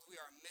world, we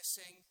are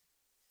missing,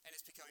 and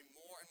it's becoming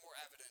more and more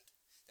evident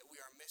that we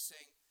are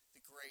missing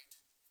the great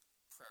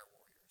prayer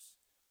warriors.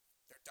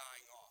 They're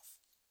dying off.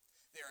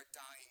 They are a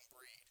dying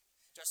breed.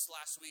 Just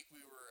last week we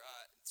were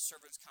at the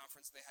Servants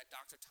Conference. They had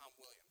Dr. Tom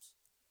Williams.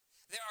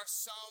 There are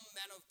some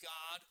men of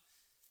God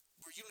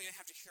where you don't even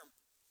have to hear them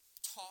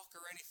talk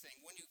or anything.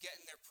 When you get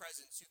in their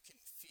presence, you can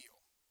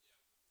feel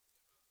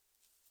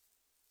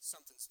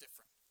something's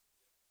different.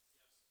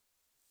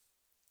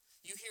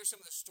 You hear some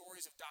of the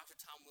stories of Dr.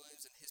 Tom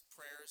Williams and his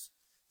prayers,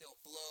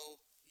 they'll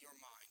blow your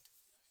mind.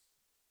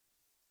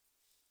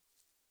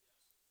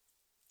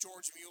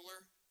 George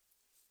Mueller,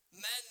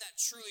 men that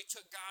truly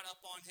took God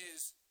up on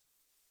his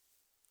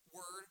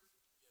word.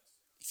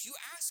 If you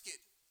ask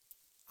it,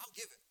 I'll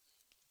give it.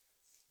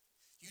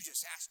 You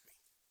just ask me.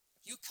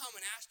 You come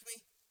and ask me,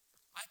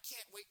 I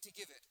can't wait to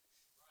give it,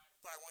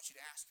 but I want you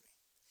to ask me.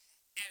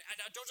 And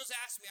don't just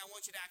ask me, I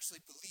want you to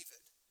actually believe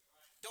it.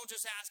 Don't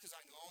just ask because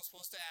I know I'm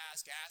supposed to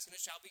ask and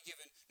it shall be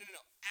given.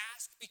 No.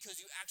 Ask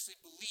because you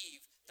actually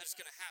believe that it's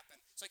going to happen.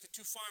 It's like the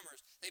two farmers.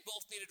 They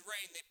both needed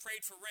rain. They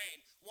prayed for rain.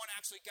 One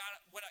actually got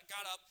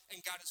up and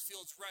got his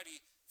fields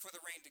ready for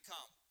the rain to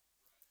come.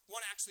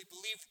 One actually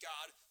believed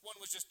God. One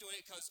was just doing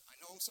it because I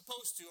know I'm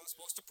supposed to. I'm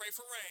supposed to pray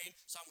for rain,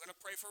 so I'm going to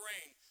pray for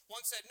rain.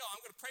 One said, no,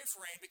 I'm going to pray for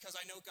rain because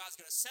I know God's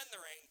going to send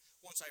the rain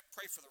once I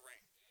pray for the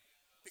rain.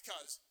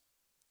 Because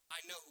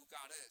I know who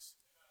God is.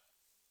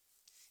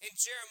 In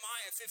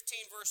Jeremiah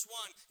 15, verse 1,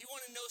 you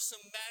want to know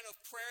some men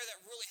of prayer that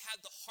really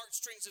had the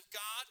heartstrings of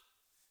God?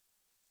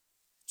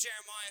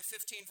 Jeremiah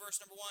 15, verse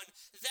number 1,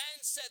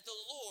 then said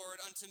the Lord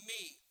unto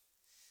me,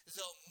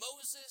 though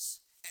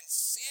Moses and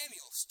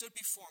Samuel stood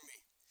before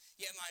me,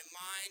 yet my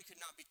mind could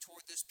not be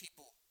toward this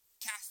people.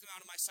 Cast them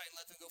out of my sight and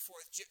let them go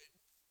forth.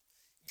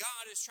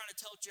 God is trying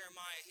to tell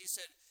Jeremiah, he's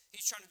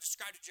trying to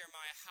describe to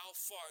Jeremiah how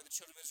far the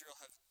children of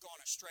Israel have gone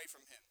astray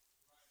from him.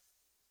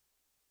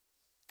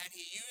 And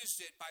he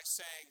used it by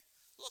saying,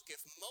 look,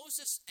 if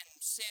Moses and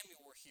Samuel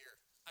were here,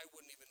 I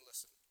wouldn't even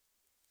listen.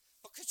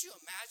 But could you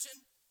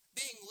imagine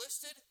being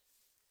listed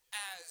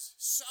as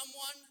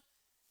someone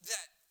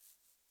that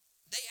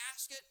they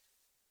ask it,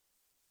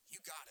 you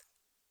got it.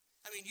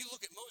 I mean, you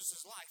look at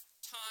Moses' life,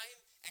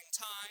 time and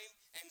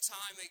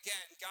time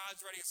again. God's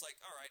ready. It's like,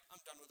 all right,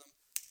 I'm done with them.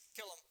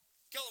 Kill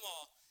them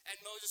all.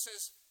 And Moses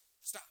says,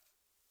 stop.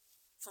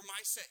 For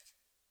my sake,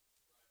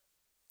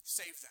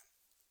 save them.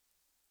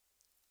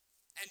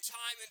 And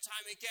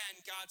time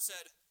again, God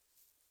said,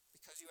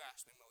 because you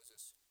asked me,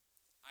 Moses,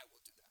 I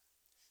will do that.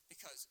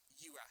 Because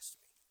you asked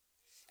me.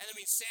 And I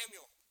mean,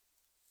 Samuel,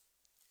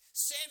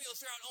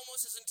 throughout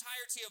almost his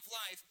entirety of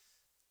life,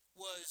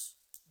 was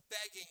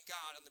begging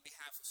God on the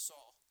behalf of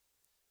Saul.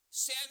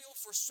 Samuel,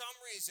 for some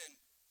reason,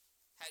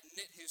 had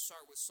knit his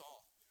heart with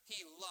Saul.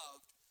 He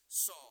loved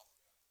Saul.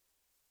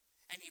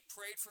 And he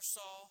prayed for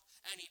Saul,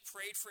 and he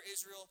prayed for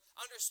Israel.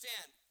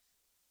 Understand,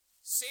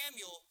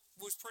 Samuel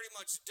was pretty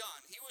much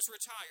done. He was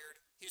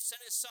retired. He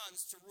sent his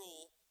sons to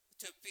rule,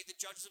 to be the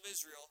judges of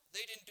Israel.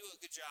 They didn't do a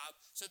good job,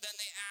 so then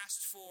they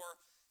asked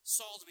for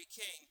Saul to be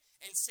king,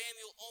 and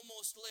Samuel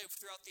almost lived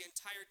throughout the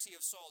entirety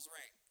of Saul's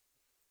reign.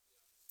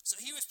 So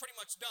he was pretty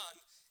much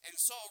done, and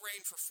Saul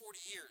reigned for 40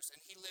 years,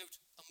 and he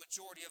lived a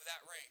majority of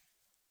that reign.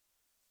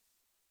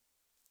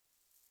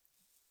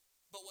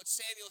 But what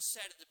Samuel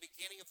said at the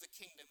beginning of the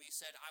kingdom, he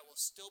said, I will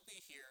still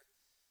be here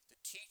to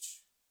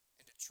teach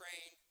and to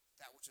train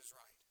that which is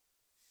right.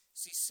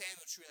 See,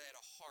 Samuel truly had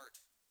a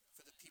heart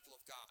for the people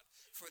of God,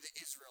 for the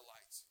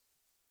Israelites.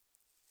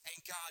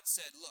 And God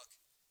said, look,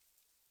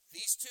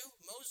 these two,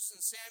 Moses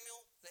and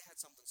Samuel, they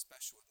had something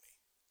special with me.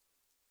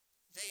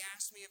 They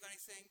asked me of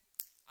anything,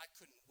 I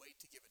couldn't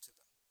wait to give it to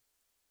them.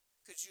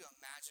 Could you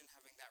imagine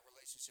having that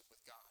relationship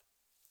with God?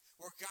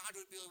 Where God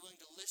would be willing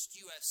to list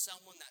you as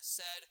someone that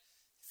said,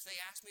 if they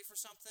asked me for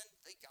something,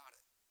 they got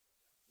it.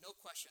 No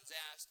questions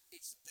asked,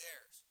 it's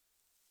theirs.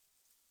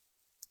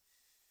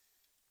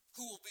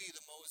 Who will be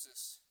the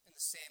Moses and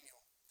the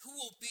Samuel? Who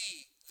will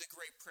be the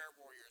great prayer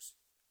warriors?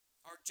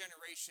 Our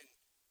generation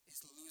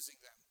is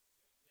losing them.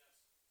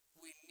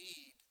 We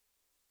need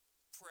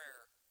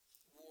prayer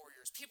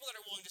warriors. People that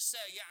are willing to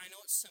say, yeah, I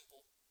know it's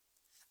simple.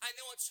 I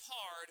know it's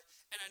hard,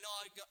 and I know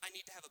I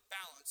need to have a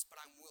balance,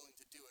 but I'm willing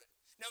to do it.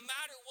 No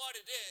matter what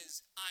it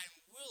is,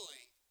 I'm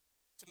willing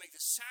to make the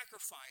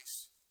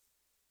sacrifice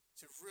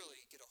to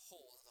really get a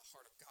hold of the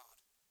heart of God.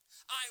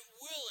 I'm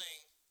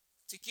willing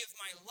to give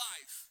my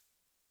life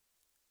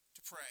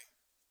to pray.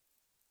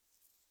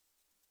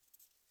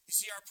 You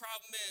see, our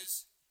problem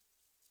is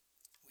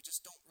we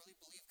just don't really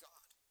believe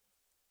God.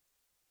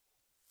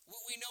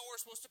 We know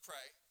we're supposed to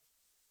pray.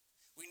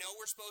 We know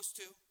we're supposed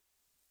to.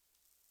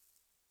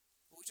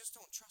 But we just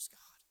don't trust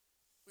God.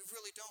 We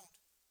really don't.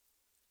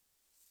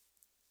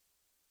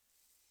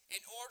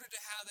 In order to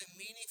have a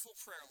meaningful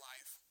prayer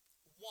life,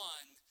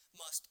 one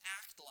must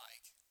act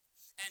like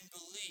and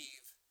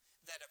believe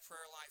that a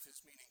prayer life is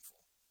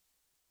meaningful.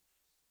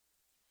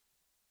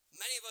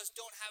 Many of us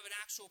don't have an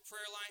actual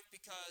prayer life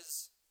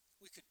because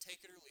we could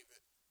take it or leave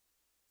it.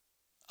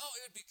 Oh,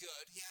 it would be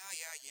good. Yeah,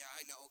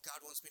 I know.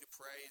 God wants me to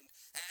pray, and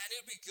it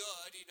would be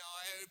good. It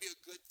would be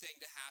a good thing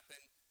to happen.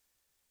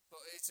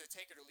 But it's a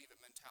take it or leave it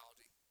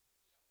mentality.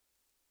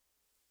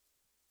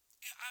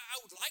 I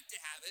would like to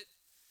have it,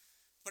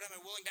 but am I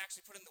willing to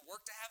actually put in the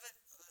work to have it?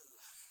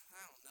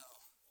 I don't know.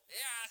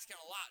 Yeah, asking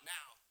a lot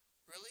now.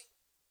 Really?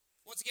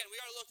 Once again, we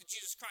ought to look at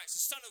Jesus Christ,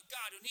 the Son of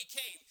God. When he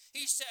came,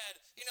 he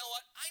said, you know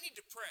what? I need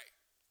to pray.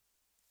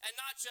 And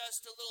not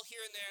just a little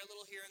here and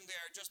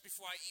there, just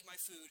before I eat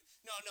my food.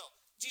 No.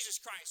 Jesus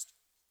Christ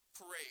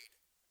prayed.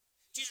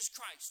 Jesus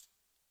Christ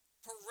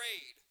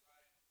prayed.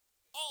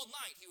 All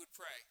night he would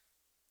pray.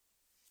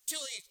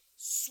 Till his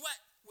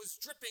sweat was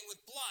dripping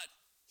with blood,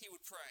 he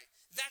would pray.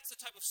 That's the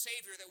type of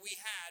Savior that we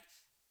had,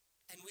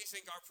 and we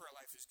think our prayer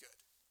life is good.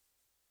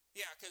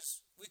 Yeah,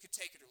 because we could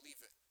take it or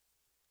leave it.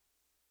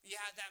 You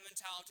have that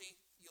mentality,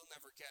 you'll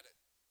never get it.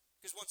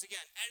 Because once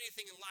again,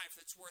 anything in life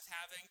that's worth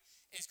having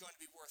is going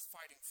to be worth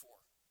fighting for.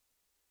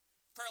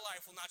 Prayer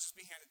life will not just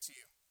be handed to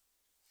you.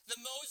 The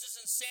Moses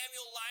and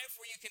Samuel life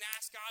where you can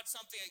ask God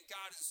something and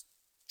God is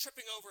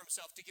tripping over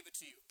himself to give it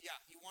to you. Yeah,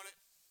 you want it?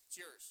 It's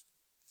yours.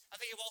 I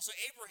think of also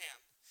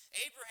Abraham.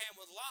 Abraham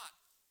with Lot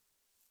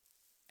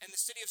and the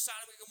city of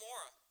Sodom and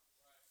Gomorrah.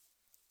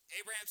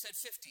 Abraham said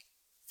 50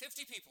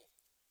 people.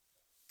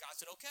 God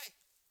said, okay.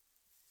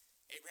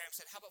 Abraham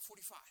said, how about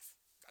 45?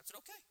 God said,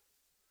 okay.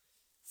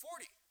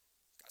 40.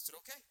 God said,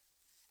 okay.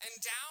 And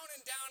down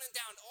and down and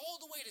down, all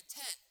the way to 10.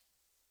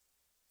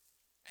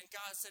 And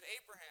God said,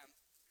 Abraham,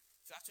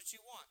 if that's what you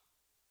want,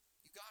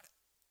 you got it.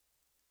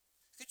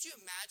 Could you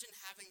imagine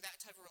having that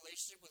type of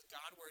relationship with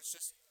God where it's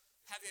just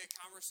having a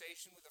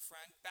conversation with a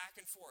friend back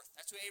and forth?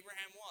 That's who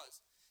Abraham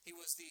was. He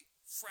was the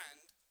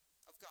friend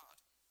of God.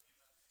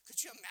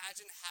 Could you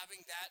imagine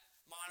having that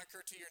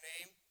moniker to your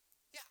name?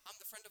 Yeah, I'm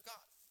the friend of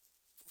God.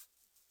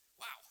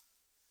 Wow.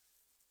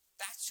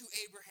 That's who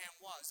Abraham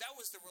was. That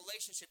was the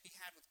relationship he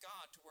had with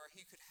God, to where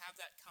he could have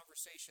that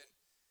conversation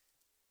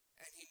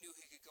and he knew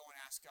he could go and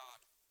ask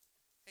God,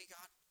 hey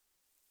God,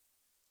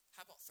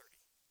 how about 30?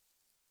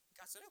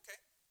 God said, okay.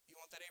 You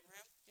want that,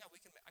 Abraham? Yeah,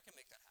 I can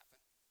make that happen.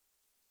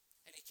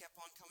 And he kept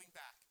on coming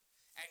back.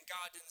 And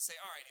God didn't say,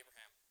 all right,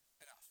 Abraham,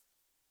 enough.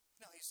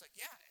 No, he's like,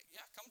 yeah,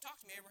 come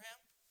talk to me,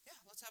 Abraham. Yeah,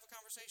 let's have a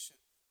conversation.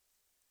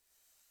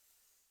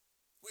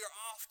 We are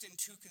often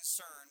too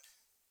concerned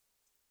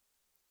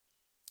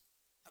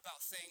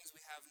about things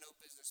we have no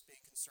business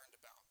being concerned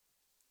about.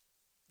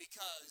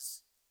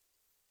 Because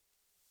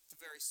the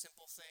very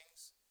simple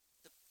things,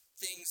 the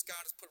things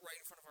God has put right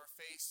in front of our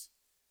face,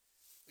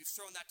 we've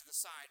thrown that to the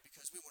side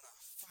because we want to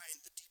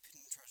find the deep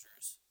hidden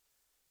treasures.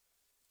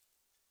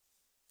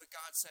 But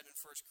God said in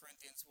 1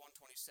 Corinthians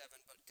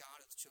 1:27, but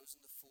God hath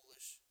chosen the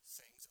foolish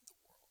things of the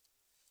world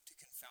to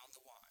confound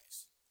the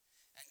wise.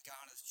 And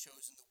God hath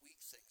chosen the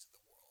weak things of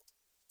the world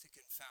to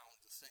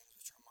confound the things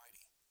which are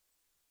mighty.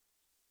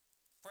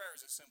 Prayer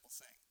is a simple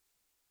thing.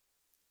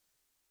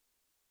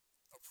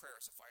 But prayer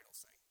is a vital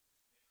thing.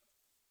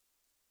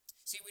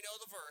 See, we know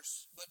the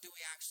verse, but do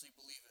we actually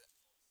believe it?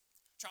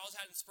 Charles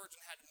Haddon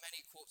Spurgeon had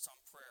many quotes on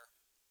prayer.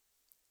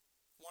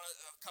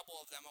 A couple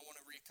of them, I want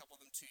to read a couple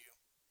of them to you.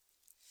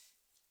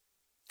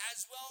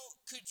 As well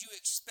could you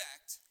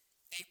expect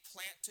a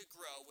plant to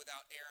grow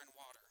without air and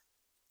water,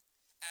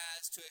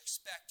 as to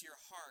expect your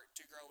heart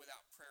to grow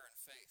without prayer and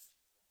faith.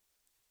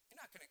 You're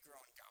not going to grow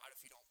in God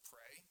if you don't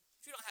pray.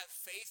 If you don't have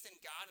faith in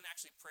God and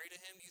actually pray to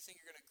Him, you think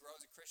you're going to grow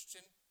as a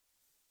Christian?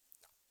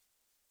 No.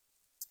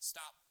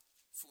 Stop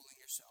fooling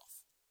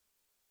yourself.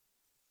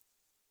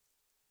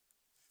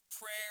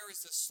 Prayer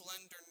is the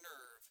slender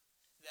nerve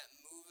that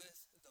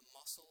moveth the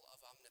muscle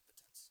of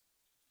omnipotence.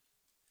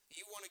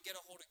 You want to get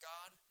a hold of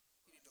God?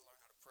 You need to learn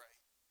how to pray.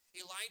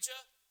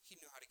 Elijah, he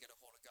knew how to get a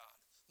hold of God.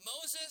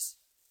 Moses,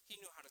 he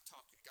knew how to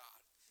talk to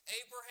God.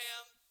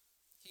 Abraham,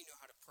 he knew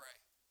how to pray.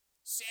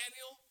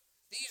 Samuel,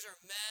 these are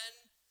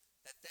men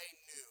that they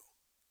knew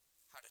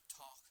how to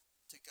talk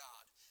to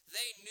God.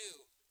 They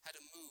knew how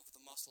to move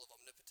the muscle of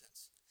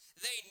omnipotence.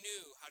 They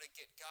knew how to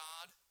get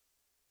God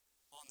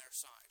on their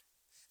side.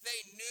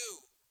 They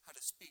knew how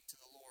to speak to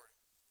the Lord.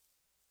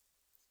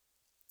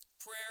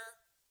 Prayer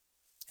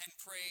and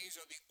praise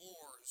are the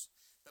oars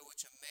by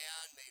which a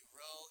man may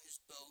row his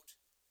boat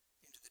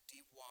into the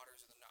deep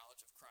waters of the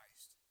knowledge of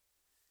Christ.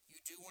 You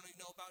do want to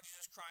know about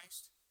Jesus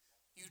Christ?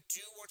 You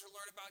do want to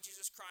learn about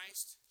Jesus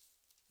Christ?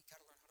 You've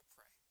got to learn how to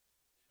pray.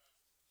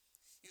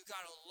 You've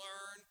got to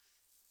learn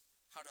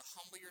how to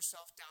humble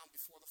yourself down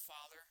before the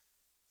Father.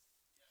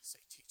 Say,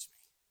 teach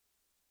me.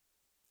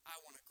 I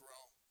want to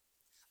grow.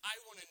 I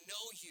want to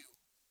know you.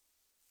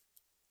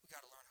 We've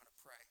got to learn how to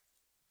pray.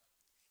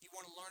 You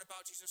want to learn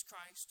about Jesus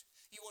Christ?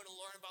 You want to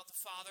learn about the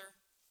Father?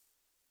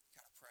 You've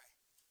got to pray.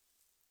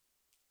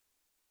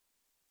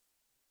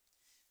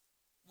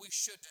 We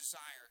should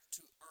desire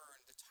to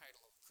earn the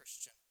title of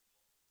Christian.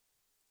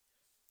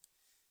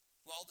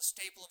 Well, the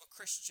staple of a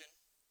Christian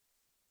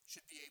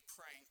should be a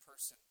praying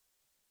person.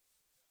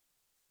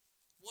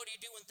 What do you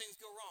do when things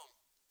go wrong?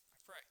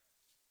 I pray.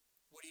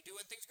 What do you do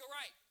when things go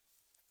right?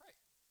 I pray.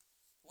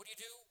 What do you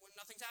do when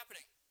nothing's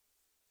happening?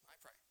 I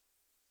pray.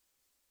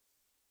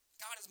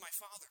 God is my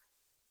Father.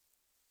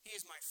 He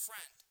is my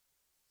friend.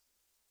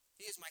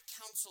 He is my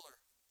counselor.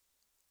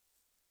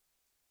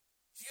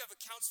 If you have a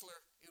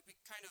counselor, it would be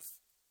kind of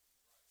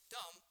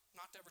dumb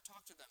not to ever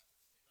talk to them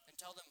and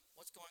tell them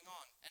what's going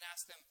on and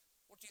ask them,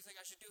 what do you think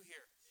I should do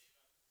here?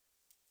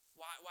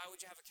 Why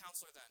would you have a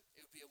counselor then?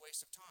 It would be a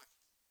waste of time.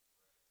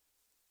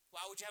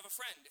 Why would you have a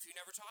friend if you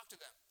never talk to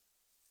them?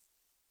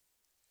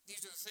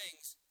 These are the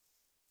things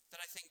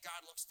that I think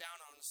God looks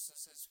down on us and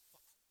says,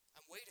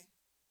 I'm waiting.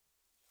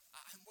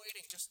 I'm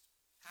waiting. Just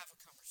have a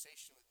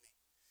conversation with me.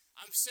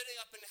 I'm sitting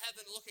up in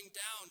heaven looking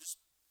down,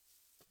 just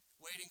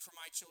waiting for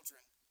my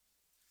children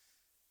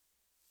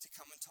to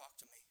come and talk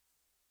to me.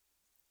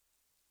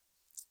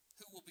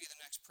 Who will be the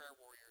next prayer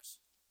warriors?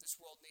 This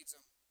world needs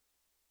them.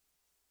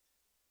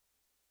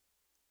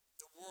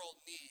 The world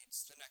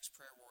needs the next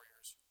prayer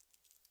warriors.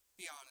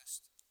 Be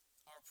honest.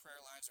 Our prayer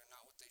lives are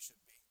not what they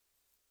should be.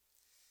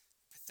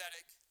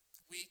 Pathetic,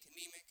 weak,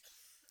 anemic,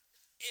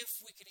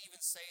 if we could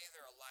even say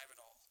they're alive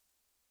at all.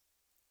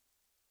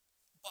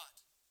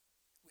 But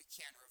we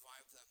can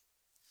revive them.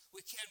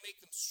 We can make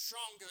them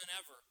stronger than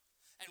ever.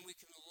 And we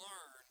can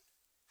learn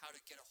how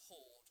to get a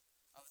hold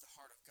of the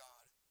heart of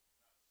God.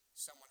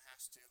 Someone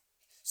has to.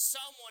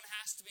 Someone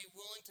has to be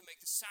willing to make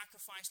the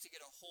sacrifice to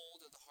get a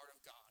hold of the heart of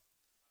God.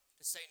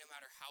 To say no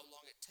matter how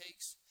long it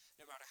takes,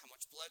 no matter how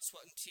much blood,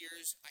 sweat, and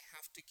tears I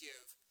have to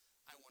give,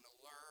 I want to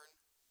learn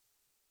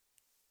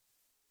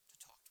to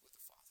talk with the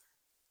Father.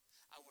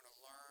 I want to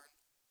learn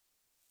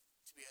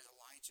to be as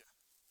Elijah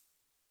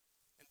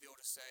and be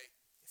able to say,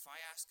 if I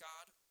ask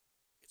God,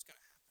 it's going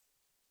to happen.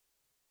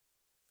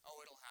 Oh,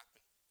 it'll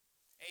happen.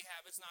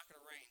 Ahab, it's not going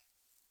to rain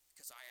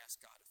because I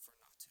asked God for it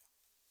not to.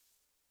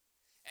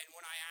 And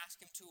when I ask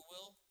him to,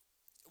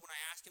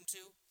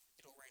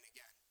 it'll rain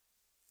again.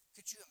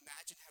 Could you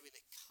imagine having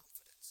the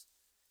confidence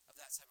of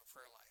that type of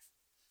prayer life?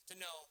 To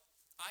know,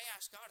 I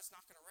asked God, it's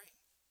not going to rain.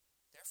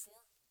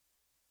 Therefore,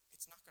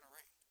 it's not going to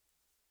rain.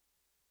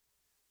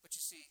 But you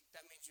see,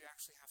 that means you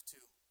actually have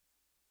to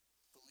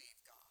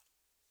believe God.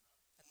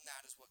 And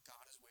that is what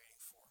God is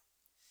waiting for.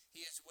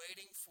 He is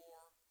waiting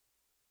for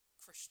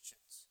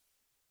Christians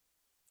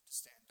to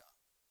stand up.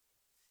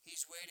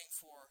 He's waiting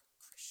for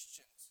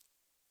Christians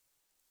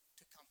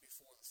to come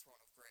before the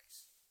throne of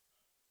grace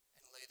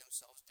and lay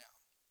themselves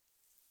down.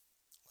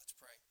 Let's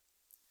pray.